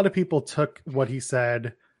think a lot of people took what he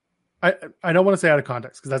said. I don't want to say out of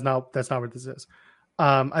context, because that's not what this is.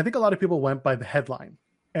 I think a lot of people went by the headline,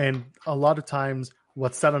 and a lot of times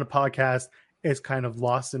what's said on a podcast is kind of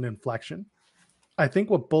lost in inflection. I think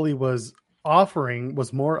what Bully was offering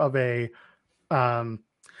was more of a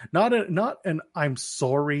not an I'm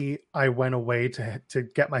sorry I went away to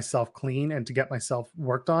get myself clean and to get myself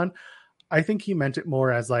worked on. I think he meant it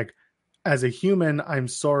more as like, as a human, I'm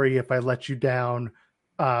sorry if I let you down.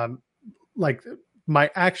 Like, my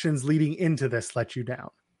actions leading into this let you down.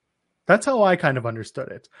 That's how I kind of understood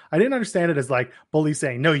it. I didn't understand it as like Bully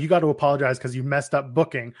saying, no, you got to apologize because you messed up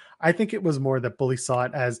booking. I think it was more that Bully saw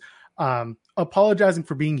it as apologizing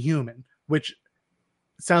for being human, which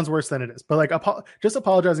sounds worse than it is. But like just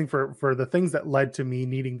apologizing for the things that led to me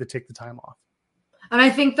needing to take the time off. And I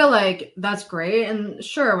think that, like, that's great and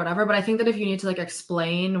sure, whatever. But I think that if you need to like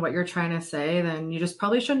explain what you're trying to say, then you just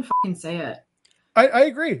probably shouldn't fucking say it. I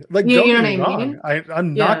agree. Like, you don't know get me what I wrong. mean?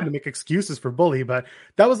 I'm not going to make excuses for Bully, but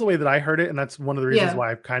that was the way that I heard it. And that's one of the reasons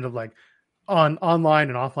why I've kind of like online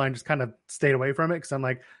and offline just kind of stayed away from it. Cause I'm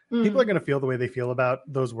like, people are going to feel the way they feel about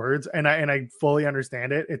those words. And I fully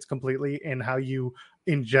understand it. It's completely in how you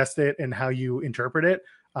ingest it and how you interpret it.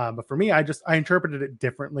 But for me, I interpreted it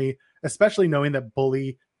differently, especially knowing that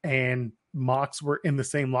Bully and Mox were in the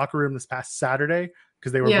same locker room this past Saturday,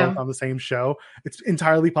 because they were both on the same show. It's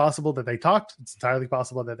entirely possible that they talked. It's entirely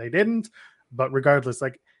possible that they didn't. But regardless,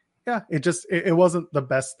 like, yeah, it wasn't the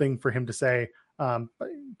best thing for him to say. But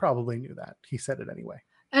he probably knew that. He said it anyway.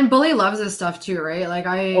 And Bully loves this stuff too, right? Like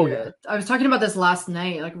I was talking about this last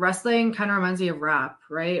night. Like, wrestling kind of reminds me of rap,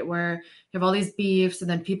 right? Where you have all these beefs and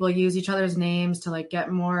then people use each other's names to like get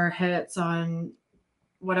more hits on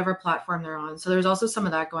whatever platform they're on. So there's also some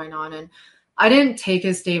of that going on. And I didn't take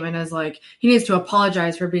his statement as like he needs to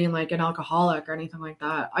apologize for being like an alcoholic or anything like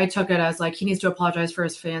that. I took it as like he needs to apologize for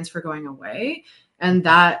his fans for going away. And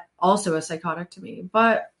that also is psychotic to me.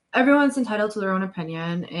 But everyone's entitled to their own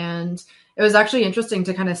opinion. And it was actually interesting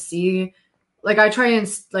to kind of see, like, I try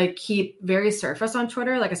and like keep very surface on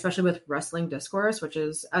Twitter, like especially with wrestling discourse, which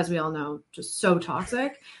is, as we all know, just so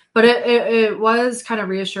toxic. But it was kind of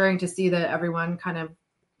reassuring to see that everyone kind of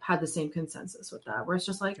had the same consensus with that, where it's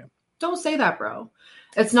just like, don't say that, bro.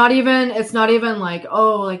 It's not even like,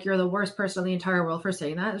 oh, like you're the worst person in the entire world for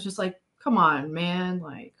saying that. It's just like, come on, man.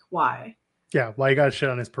 Like, why? Yeah, why you got to shit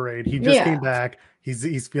on his parade? He just came back.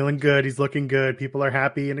 He's feeling good. He's looking good. People are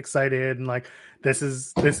happy and excited, and like this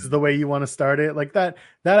is the way you want to start it. Like that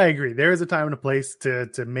I agree. There is a time and a place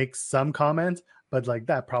to make some comment, but like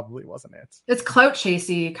that probably wasn't it. It's clout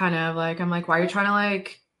chasey kind of like. I'm like, why are you trying to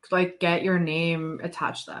like get your name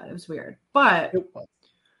attached to that? It was weird, but it was.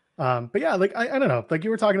 But yeah, like I don't know. Like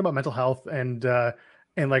you were talking about mental health and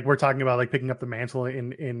like we're talking about like picking up the mantle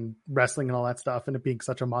in wrestling and all that stuff, and it being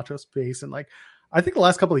such a macho space. And like I think the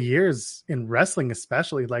last couple of years in wrestling,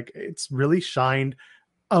 especially, like it's really shined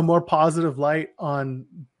a more positive light on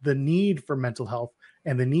the need for mental health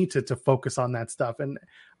and the need to focus on that stuff. And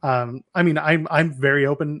I mean, I'm very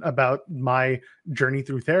open about my journey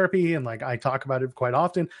through therapy, and like I talk about it quite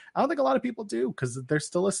often. I don't think a lot of people do, because there's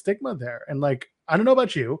still a stigma there. And like I don't know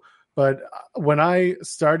about you, but when I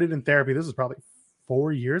started in therapy, this was probably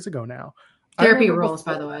 4 years ago now. Therapy rules,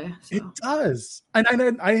 by the way. So. It does. And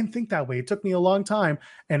I didn't think that way. It took me a long time.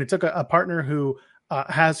 And it took a partner who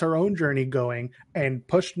has her own journey going and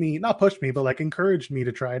not pushed me, but like encouraged me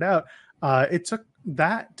to try it out. It took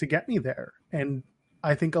that to get me there. And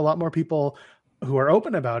I think a lot more people who are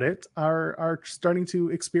open about it are starting to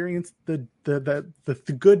experience the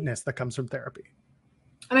goodness that comes from therapy.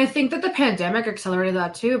 And I think that the pandemic accelerated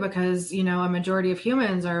that too, because, you know, a majority of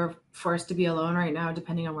humans are forced to be alone right now,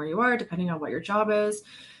 depending on where you are, depending on what your job is.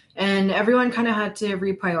 And everyone kind of had to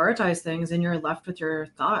reprioritize things, and you're left with your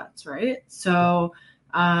thoughts, right? So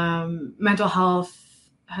mental health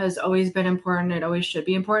has always been important. It always should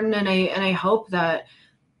be important. And I hope that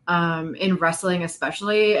in wrestling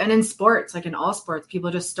especially, and in sports, like in all sports,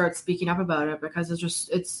 people just start speaking up about it, because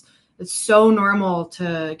it's It's so normal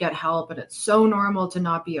to get help, and it's so normal to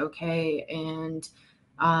not be okay. And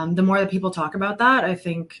the more that people talk about that, I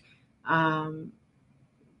think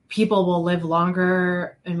people will live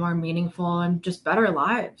longer and more meaningful and just better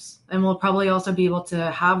lives. And we'll probably also be able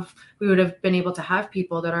to we would have been able to have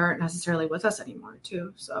people that aren't necessarily with us anymore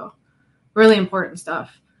too. So really important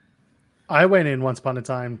stuff. I went in once upon a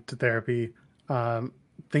time to therapy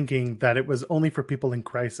thinking that it was only for people in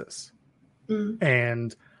crisis.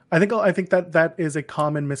 And I think that is a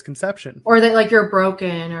common misconception. Or that like you're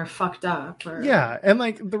broken or fucked up. Yeah, and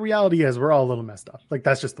like the reality is we're all a little messed up. Like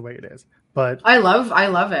that's just the way it is. But I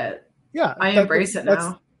love it. Yeah, I embrace it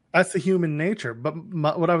now. That's the human nature. But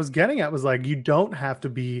what I was getting at was like you don't have to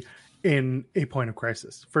be in a point of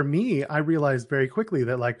crisis. For me, I realized very quickly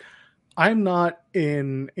that like I'm not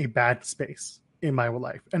in a bad space in my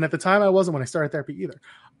life. And at the time I wasn't when I started therapy either.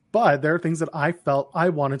 But there are things that I felt I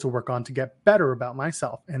wanted to work on to get better about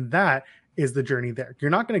myself. And that is the journey there.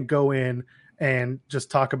 You're not going to go in and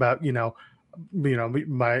just talk about, the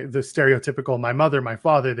stereotypical, my mother, my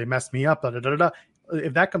father, they messed me up.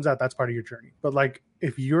 If that comes out, that's part of your journey. But like,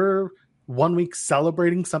 if you're 1 week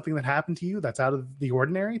celebrating something that happened to you, that's out of the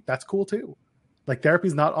ordinary, that's cool too. Like therapy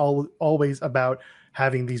is not always about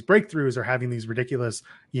having these breakthroughs or having these ridiculous,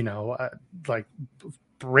 like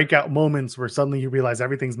breakout moments where suddenly you realize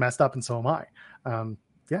everything's messed up and so am I.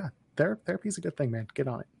 Therapy is a good thing, man. Get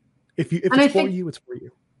on it. If it's for you, it's for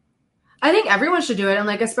you. I think everyone should do it. And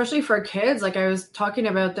like, especially for kids, like I was talking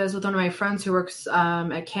about this with one of my friends who works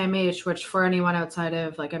at CAMH, which for anyone outside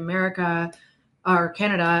of like America or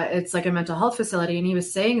Canada, it's like a mental health facility. And he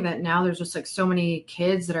was saying that now there's just like so many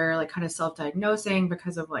kids that are like kind of self-diagnosing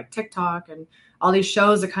because of like TikTok and all these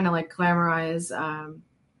shows that kind of like glamorize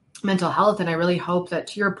mental health. And I really hope that,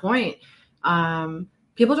 to your point,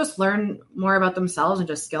 people just learn more about themselves and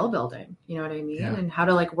just skill building, you know what I mean? Yeah. And how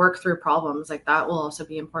to like work through problems. Like that will also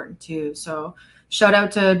be important too. So shout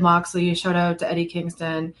out to Moxley, shout out to Eddie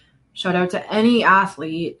Kingston, shout out to any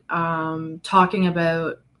athlete talking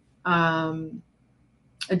about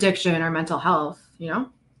addiction or mental health, Yeah,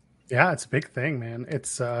 it's a big thing, man.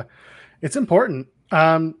 It's important.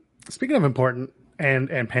 Speaking of important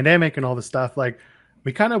and pandemic and all this stuff, like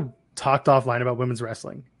we kind of talked offline about women's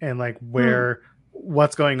wrestling and like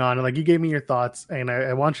what's going on. And like you gave me your thoughts and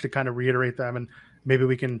I want you to kind of reiterate them and maybe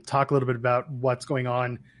we can talk a little bit about what's going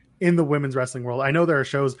on in the women's wrestling world. I know there are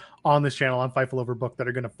shows on this channel on Fightful Overbooked that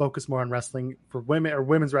are going to focus more on wrestling for women or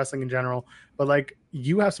women's wrestling in general, but like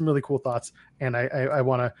you have some really cool thoughts and I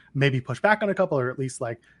want to maybe push back on a couple or at least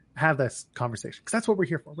like have this conversation because that's what we're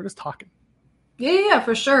here for. We're just talking. Yeah,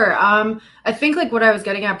 for sure. I think like what I was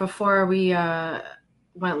getting at before we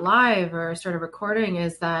went live or started recording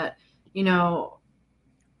is that,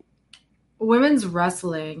 women's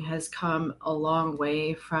wrestling has come a long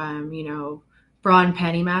way from, bra and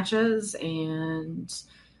panty matches and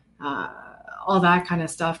all that kind of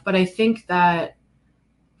stuff. But I think that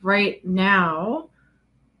right now,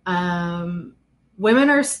 women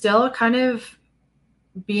are still kind of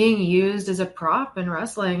being used as a prop in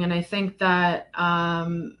wrestling. And I think that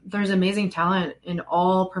there's amazing talent in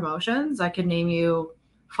all promotions. I could name you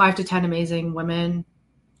 5 to 10 amazing women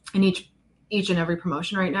in each and every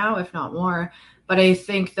promotion right now, if not more. But I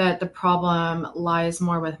think that the problem lies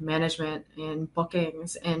more with management and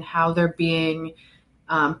bookings and how they're being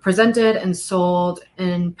presented and sold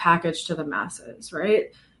and packaged to the masses,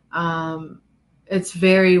 right? It's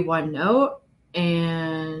very one note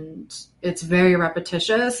and it's very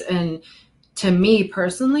repetitious. And to me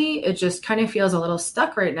personally, it just kind of feels a little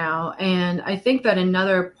stuck right now. And I think that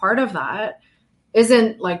another part of that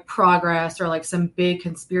isn't like progress or like some big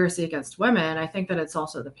conspiracy against women. I think that it's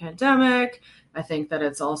also the pandemic. I think that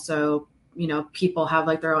it's also, people have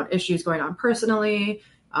like their own issues going on personally.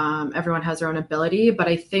 Everyone has their own ability. But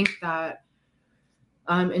I think that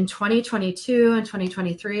in 2022 and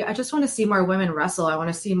 2023, I just want to see more women wrestle. I want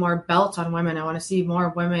to see more belts on women. I want to see more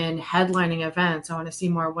women headlining events. I want to see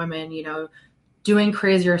more women, doing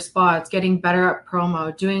crazier spots, getting better at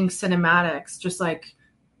promo, doing cinematics, just like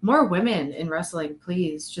more women in wrestling,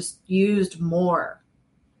 please. Just used more,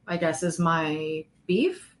 I guess, is my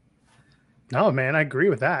beef. No, man, I agree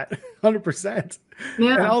with that 100%.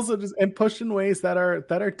 Yeah. And also and push in ways that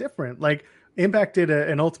are different. Like Impact did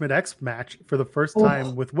an Ultimate X match for the first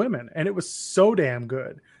time with women, and it was so damn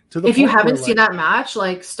good. If you haven't seen that match,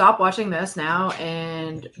 like stop watching this now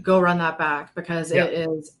and go run that back because it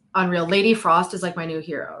is unreal. Lady Frost is like my new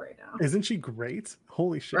hero right now. Isn't she great?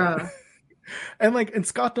 Holy shit. And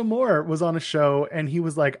Scott D'Amore was on a show and he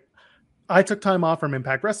was like, I took time off from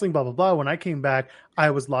Impact Wrestling, blah, blah, blah. When I came back,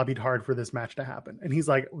 I was lobbied hard for this match to happen. And he's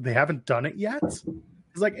like, they haven't done it yet?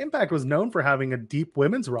 Because like Impact was known for having a deep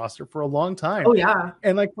women's roster for a long time. Oh yeah.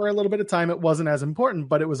 And like for a little bit of time, it wasn't as important,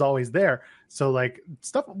 but it was always there. So like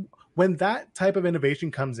stuff, when that type of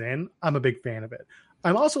innovation comes in, I'm a big fan of it.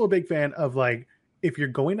 I'm also a big fan of like, if you're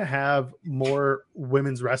going to have more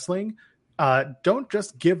women's wrestling, don't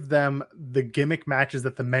just give them the gimmick matches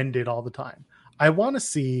that the men did all the time. I want to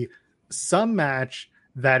see some match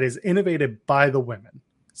that is innovated by the women.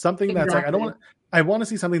 Something that's like, I want to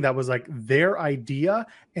see something that was like their idea,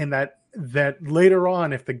 and that later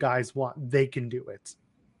on, if the guys want, they can do it.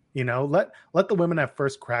 You know, let the women have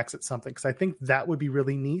first cracks at something, because I think that would be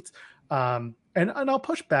really neat. And I'll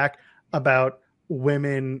push back about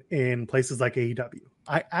women in places like AEW.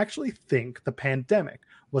 I actually think the pandemic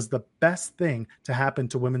was the best thing to happen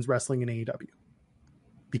to women's wrestling in AEW,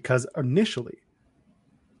 because initially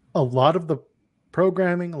a lot of the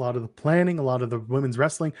programming, a lot of the planning, a lot of the women's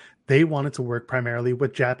wrestling, they wanted to work primarily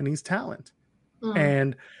with Japanese talent.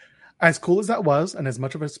 And as cool as that was, and as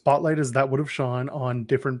much of a spotlight as that would have shone on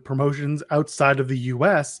different promotions outside of the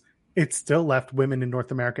US, it still left women in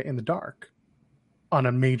North America in the dark on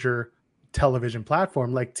a major television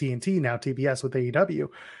platform like TNT, now TBS with AEW.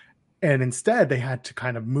 And instead, they had to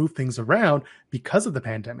kind of move things around because of the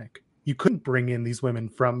pandemic. You couldn't bring in these women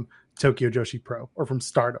from Tokyo Joshi Pro or from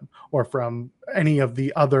Stardom or from any of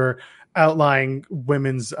the other outlying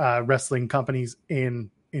women's wrestling companies in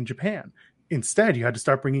Japan. Instead, you had to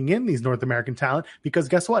start bringing in these North American talent, because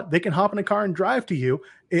guess what? They can hop in a car and drive to you,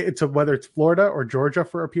 to whether it's Florida or Georgia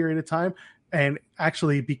for a period of time, and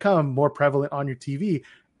actually become more prevalent on your TV.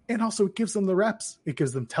 And also it gives them the reps. It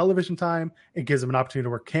gives them television time. It gives them an opportunity to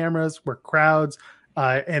work cameras, work crowds,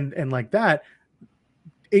 and like that.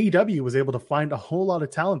 AEW was able to find a whole lot of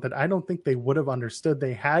talent that I don't think they would have understood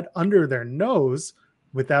they had under their nose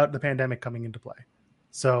without the pandemic coming into play.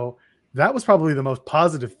 So that was probably the most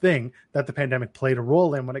positive thing that the pandemic played a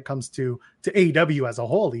role in when it comes to AEW as a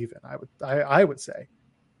whole, even, I would say.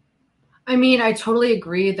 I mean, I totally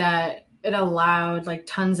agree that it allowed like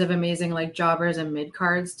tons of amazing like jobbers and mid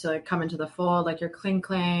cards to like come into the fold, like your Kling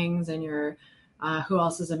Clangs and your who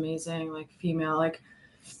else is amazing, like female, like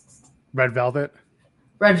Red Velvet,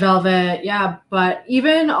 yeah. But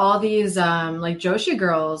even all these like Joshi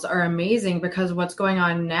girls are amazing, because what's going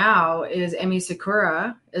on now is Emi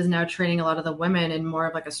Sakura is now training a lot of the women in more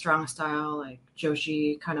of like a strong style, like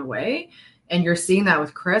Joshi kind of way, and you're seeing that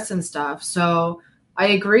with Chris and stuff. So I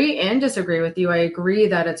agree and disagree with you. I agree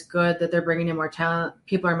that it's good that they're bringing in more talent.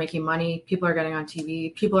 People are making money. People are getting on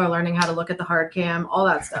TV. People are learning how to look at the hard cam, all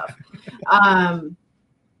that stuff.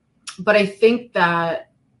 But I think that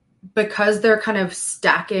because they're kind of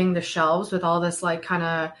stacking the shelves with all this like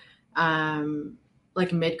kind of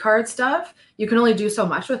like mid-card stuff, you can only do so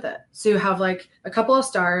much with it. So you have like a couple of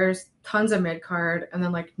stars, tons of mid-card, and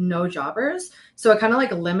then like no jobbers. So it kind of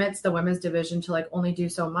like limits the women's division to like only do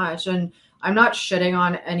so much. And I'm not shitting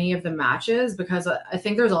on any of the matches, because I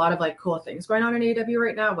think there's a lot of like cool things going on in AEW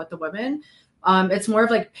right now with the women. It's more of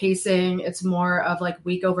like pacing. It's more of like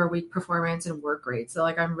week over week performance and work rates that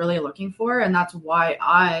like I'm really looking for. And that's why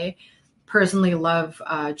I personally love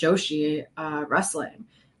Joshi wrestling.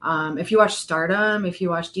 If you watch Stardom, if you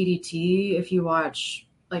watch DDT, if you watch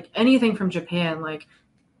like anything from Japan, like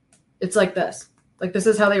it's like this. Like this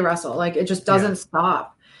is how they wrestle. Like it just doesn't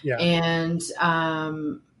stop. Yeah. And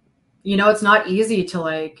you know, it's not easy to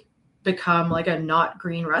like become like a not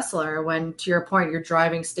green wrestler when, to your point, you're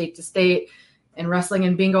driving state to state and wrestling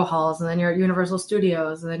in bingo halls, and then you're at Universal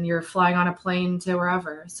Studios, and then you're flying on a plane to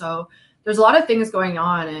wherever. So there's a lot of things going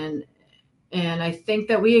on, and I think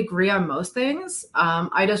that we agree on most things.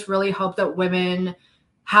 I just really hope that women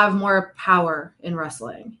have more power in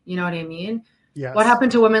wrestling. You know what I mean? Yes. What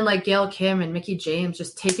happened to women like Gail Kim and Mickie James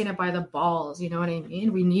just taking it by the balls? You know what I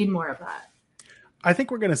mean? We need more of that. I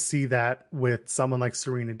think we're going to see that with someone like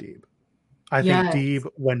Serena Deeb. I think Deeb,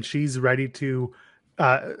 when she's ready to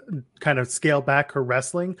kind of scale back her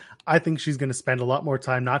wrestling, I think she's going to spend a lot more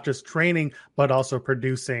time, not just training, but also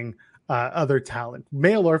producing other talent,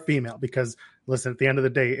 male or female, because listen, at the end of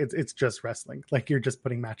the day, it's just wrestling. Like you're just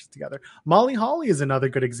putting matches together. Molly Holly is another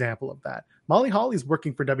good example of that. Molly Holly is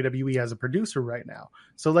working for WWE as a producer right now.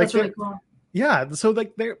 So like, that's really cool. Yeah, so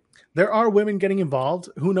like there are women getting involved.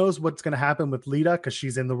 Who knows what's going to happen with Lita, because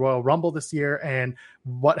she's in the Royal Rumble this year, and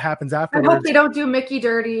what happens afterwards. I hope they don't do Mickey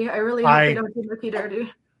dirty. I really hope they don't do Mickey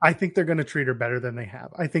dirty. I think they're going to treat her better than they have.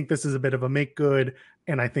 I think this is a bit of a make good,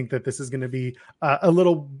 and I think that this is going to be a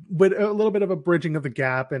little bit of a bridging of the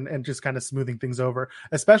gap and just kind of smoothing things over,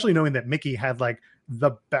 especially knowing that Mickey had like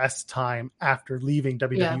the best time after leaving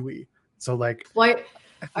WWE. Yeah. So like,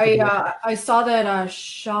 I think it'll be okay. I saw that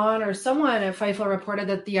Sean or someone at Fightful reported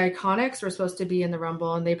that the Iconics were supposed to be in the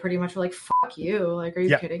Rumble, and they pretty much were like, "Fuck you!" Like, are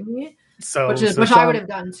you kidding me? So Which I would have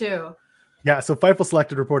done too. Yeah, so Fightful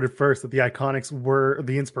Selected reported first that the Iconics were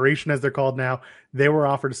the Inspiration, as they're called now. They were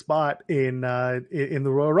offered a spot in the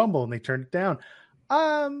Royal Rumble, and they turned it down.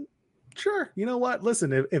 Sure, you know what?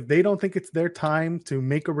 Listen, if they don't think it's their time to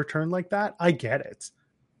make a return like that, I get it.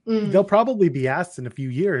 They'll probably be asked in a few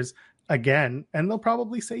years again, and they'll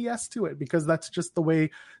probably say yes to it, because that's just the way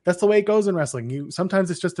it goes in wrestling. Sometimes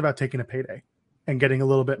it's just about taking a payday and getting a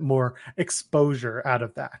little bit more exposure out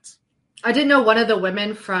of that. I didn't know one of the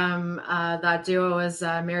women from that duo was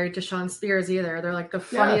married to Sean Spears either. They're like the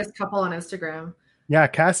funniest couple on Instagram. Yeah,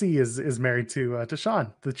 Cassie is married to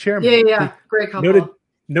Sean, the chairman. Yeah. Great couple.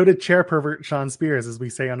 Noted chair pervert Sean Spears, as we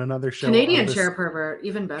say on another show. Canadian chair pervert,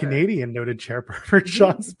 even better. Canadian noted chair pervert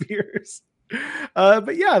Sean Spears.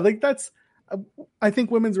 But yeah, like that's. I think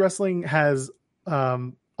women's wrestling has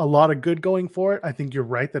a lot of good going for it. I think you're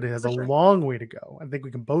right that it has a long way to go. I think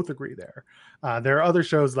we can both agree there. There are other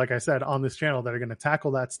shows, like I said, on this channel that are going to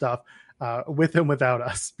tackle that stuff with and without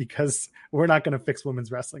us, because we're not going to fix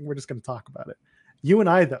women's wrestling. We're just going to talk about it. You and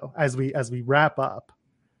I, though, as we wrap up,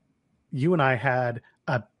 you and I had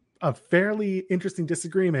a fairly interesting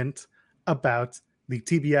disagreement about the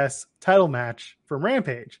TBS title match from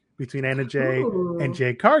Rampage between Anna Jay and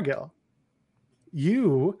Jade Cargill.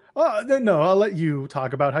 I'll let you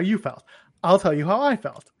talk about how you felt. I'll tell you how I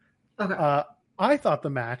felt. Okay. I thought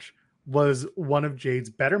the match was one of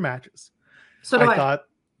Jade's better matches. So I thought,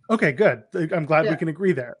 okay, good. I'm glad we can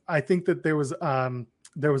agree there. I think that there was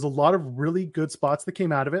a lot of really good spots that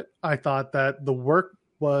came out of it. I thought that the work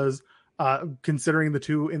was, considering the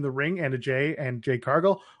two in the ring, Anna Jay and Jade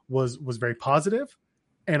Cargill, was very positive.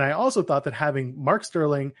 And I also thought that having Mark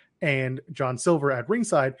Sterling and John Silver at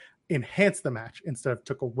ringside enhanced the match instead of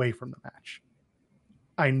took away from the match.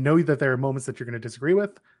 I know that there are moments that you're going to disagree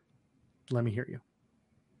with. Let me hear you.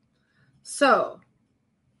 So,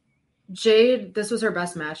 Jade, this was her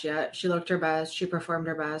best match yet. She looked her best. She performed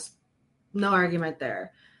her best. No argument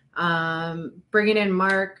there. Bringing in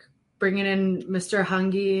Mark, bringing in Mr.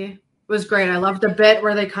 Hungy was great. I loved the bit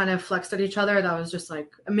where they kind of flexed at each other. That was just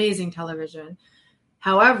like amazing television.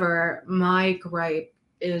 However, my gripe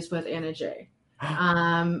is with Anna Jay.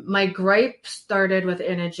 My gripe started with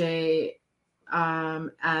Anna Jay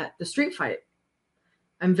at the street fight.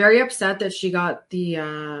 I'm very upset that she got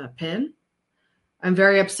the pin. I'm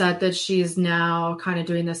very upset that she's now kind of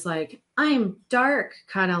doing this like, I'm dark,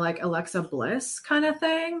 kind of like Alexa Bliss kind of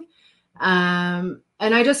thing. And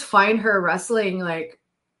I just find her wrestling like,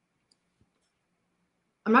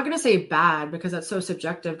 I'm not going to say bad because that's so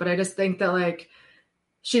subjective, but I just think that like,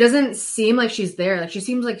 she doesn't seem like she's there. Like she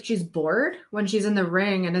seems like she's bored when she's in the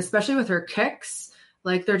ring, and especially with her kicks,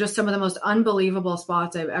 like they're just some of the most unbelievable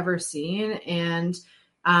spots I've ever seen. And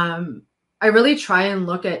I really try and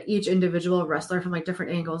look at each individual wrestler from like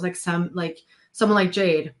different angles. Like someone like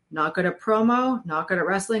Jade, not good at promo, not good at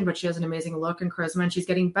wrestling, but she has an amazing look and charisma, and she's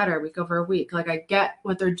getting better week over week. Like I get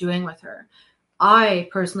what they're doing with her. I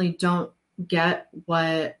personally don't get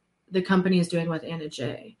what the company is doing with Anna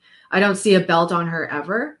Jay. I don't see a belt on her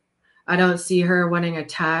ever. I don't see her winning a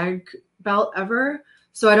tag belt ever.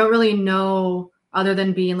 So I don't really know, other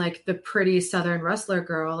than being like the pretty Southern wrestler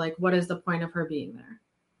girl, like what is the point of her being there?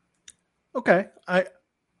 Okay.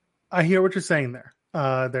 I hear what you're saying there.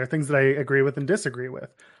 There are things that I agree with and disagree with.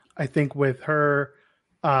 I think with her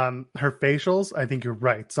facials, I think you're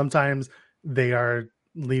right. Sometimes they are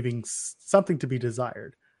leaving something to be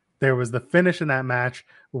desired. There was the finish in that match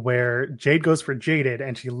where Jade goes for Jaded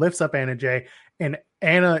and she lifts up Anna Jay, and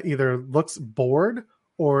Anna either looks bored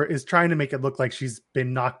or is trying to make it look like she's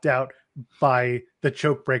been knocked out by the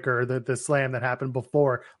choke breaker, the slam that happened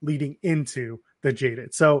before leading into the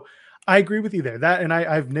Jaded. So I agree with you there. That, and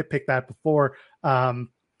I've nitpicked that before. I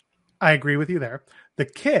agree with you there. The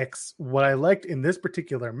kicks, what I liked in this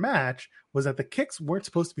particular match was that the kicks weren't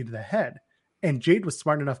supposed to be to the head. And Jade was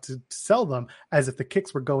smart enough to sell them as if the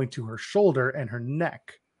kicks were going to her shoulder and her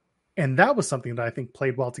neck. And that was something that I think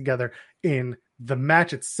played well together in the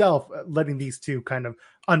match itself, letting these two kind of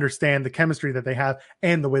understand the chemistry that they have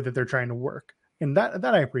and the way that they're trying to work. And that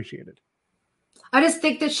I appreciated. I just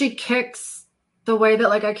think that she kicks the way that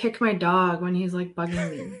like I kick my dog when he's like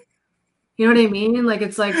bugging me. You know what I mean? Like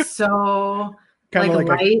it's like so kind like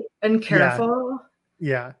light and careful.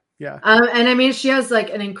 Yeah. Yeah. And I mean, she has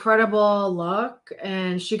like an incredible look,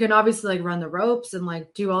 and she can obviously like run the ropes and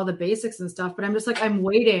like do all the basics and stuff. But I'm just like, I'm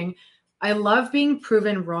waiting. I love being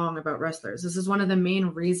proven wrong about wrestlers. This is one of the main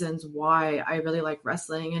reasons why I really like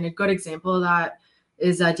wrestling. And a good example of that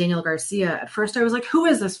is Daniel Garcia. At first I was like, who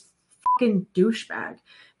is this fucking douchebag?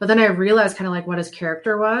 But then I realized kind of like what his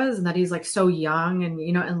character was, and that he's like so young, and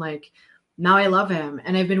and like now I love him.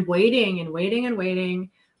 And I've been waiting and waiting and waiting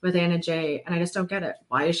with Anna Jay, and I just don't get it.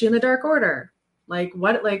 Why is she in the Dark Order? Like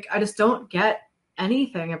what? Like I just don't get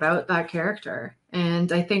anything about that character.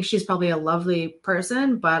 And I think she's probably a lovely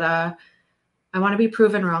person, but I want to be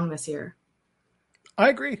proven wrong this year. I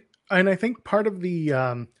agree. And I think part of the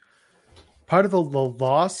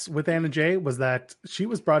loss with Anna Jay was that she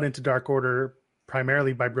was brought into Dark Order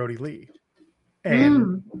primarily by Brody Lee.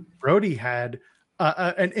 And Brody had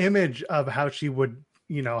an image of how she would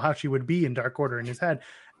be in Dark Order in his head.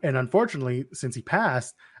 And unfortunately, since he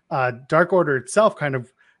passed, Dark Order itself kind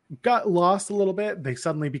of got lost a little bit. They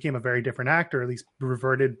suddenly became a very different actor, at least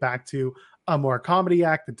reverted back to a more comedy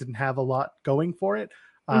act that didn't have a lot going for it.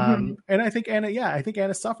 And I think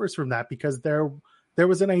Anna suffers from that, because there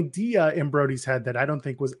was an idea in Brody's head that I don't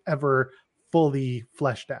think was ever fully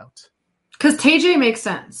fleshed out. Because TJ makes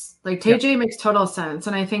sense. Like TJ makes total sense.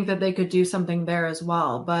 And I think that they could do something there as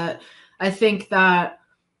well. But I think that,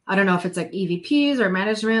 I don't know if it's like EVPs or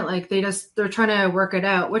management, like they're trying to work it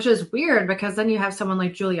out, which is weird, because then you have someone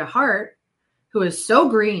like Julia Hart, who is so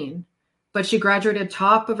green, but she graduated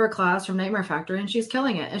top of her class from Nightmare Factory, and she's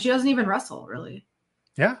killing it. And she doesn't even wrestle, really.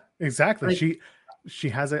 Yeah, exactly. Like, she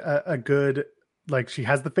has a good, like, she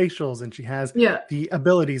has the facials and she has the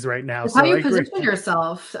abilities right now. It's how you position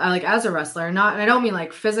yourself, like as a wrestler, not, and I don't mean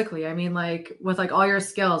like physically, I mean like with like all your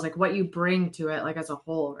skills, like what you bring to it, like as a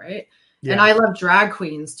whole, right? Yeah. And I love drag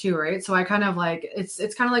queens too, right? So I kind of like, it's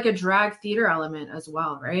kind of like a drag theater element as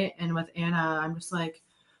well, right? And with Anna, I'm just like,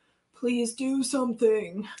 please do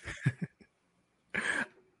something.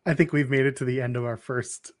 I think we've made it to the end of our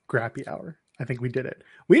first Grappy hour. I think we did it.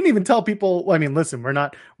 We didn't even tell people. Well, I mean, listen, we're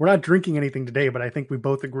not drinking anything today, but I think we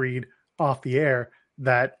both agreed off the air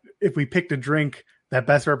that if we picked a drink that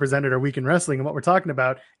best represented our week in wrestling and what we're talking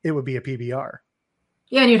about, it would be a PBR.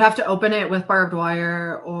 Yeah, and you'd have to open it with barbed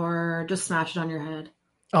wire or just smash it on your head.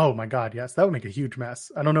 Oh my God, yes, that would make a huge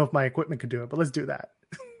mess. I don't know if my equipment could do it, but let's do that.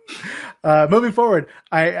 Moving forward,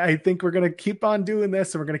 I think we're going to keep on doing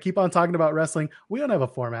this, and we're going to keep on talking about wrestling. We don't have a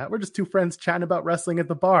format. We're just two friends chatting about wrestling at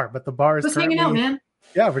the bar, but the bar is just hanging out, man.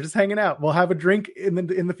 Yeah, we're just hanging out. We'll have a drink in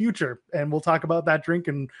the future, and we'll talk about that drink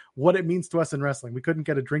and what it means to us in wrestling. We couldn't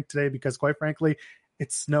get a drink today because, quite frankly,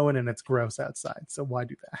 it's snowing and it's gross outside. So why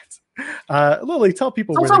do that? Lily, tell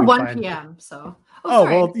people. It's also 1 p.m. So. Oh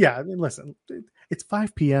well, yeah. I mean, listen, it's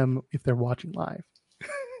 5 p.m. if they're watching live.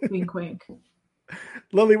 Wink, wink.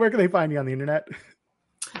 Lily, where can they find you on the internet?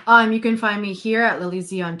 You can find me here at Lily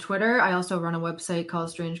Z on Twitter. I also run a website called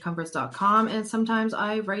strangecomforts.com, and sometimes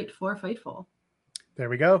I write for Fightful. There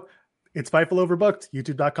we go. It's Fightful Overbooked,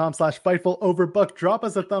 youtube.com/Fightful Overbooked. Drop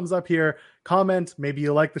us a thumbs up here. Comment. Maybe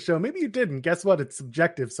you like the show. Maybe you didn't. Guess what? It's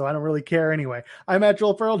subjective, so I don't really care anyway. I'm at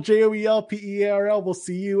Joel Pearl, JoelPearl. We'll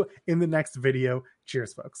see you in the next video.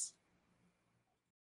 Cheers, folks.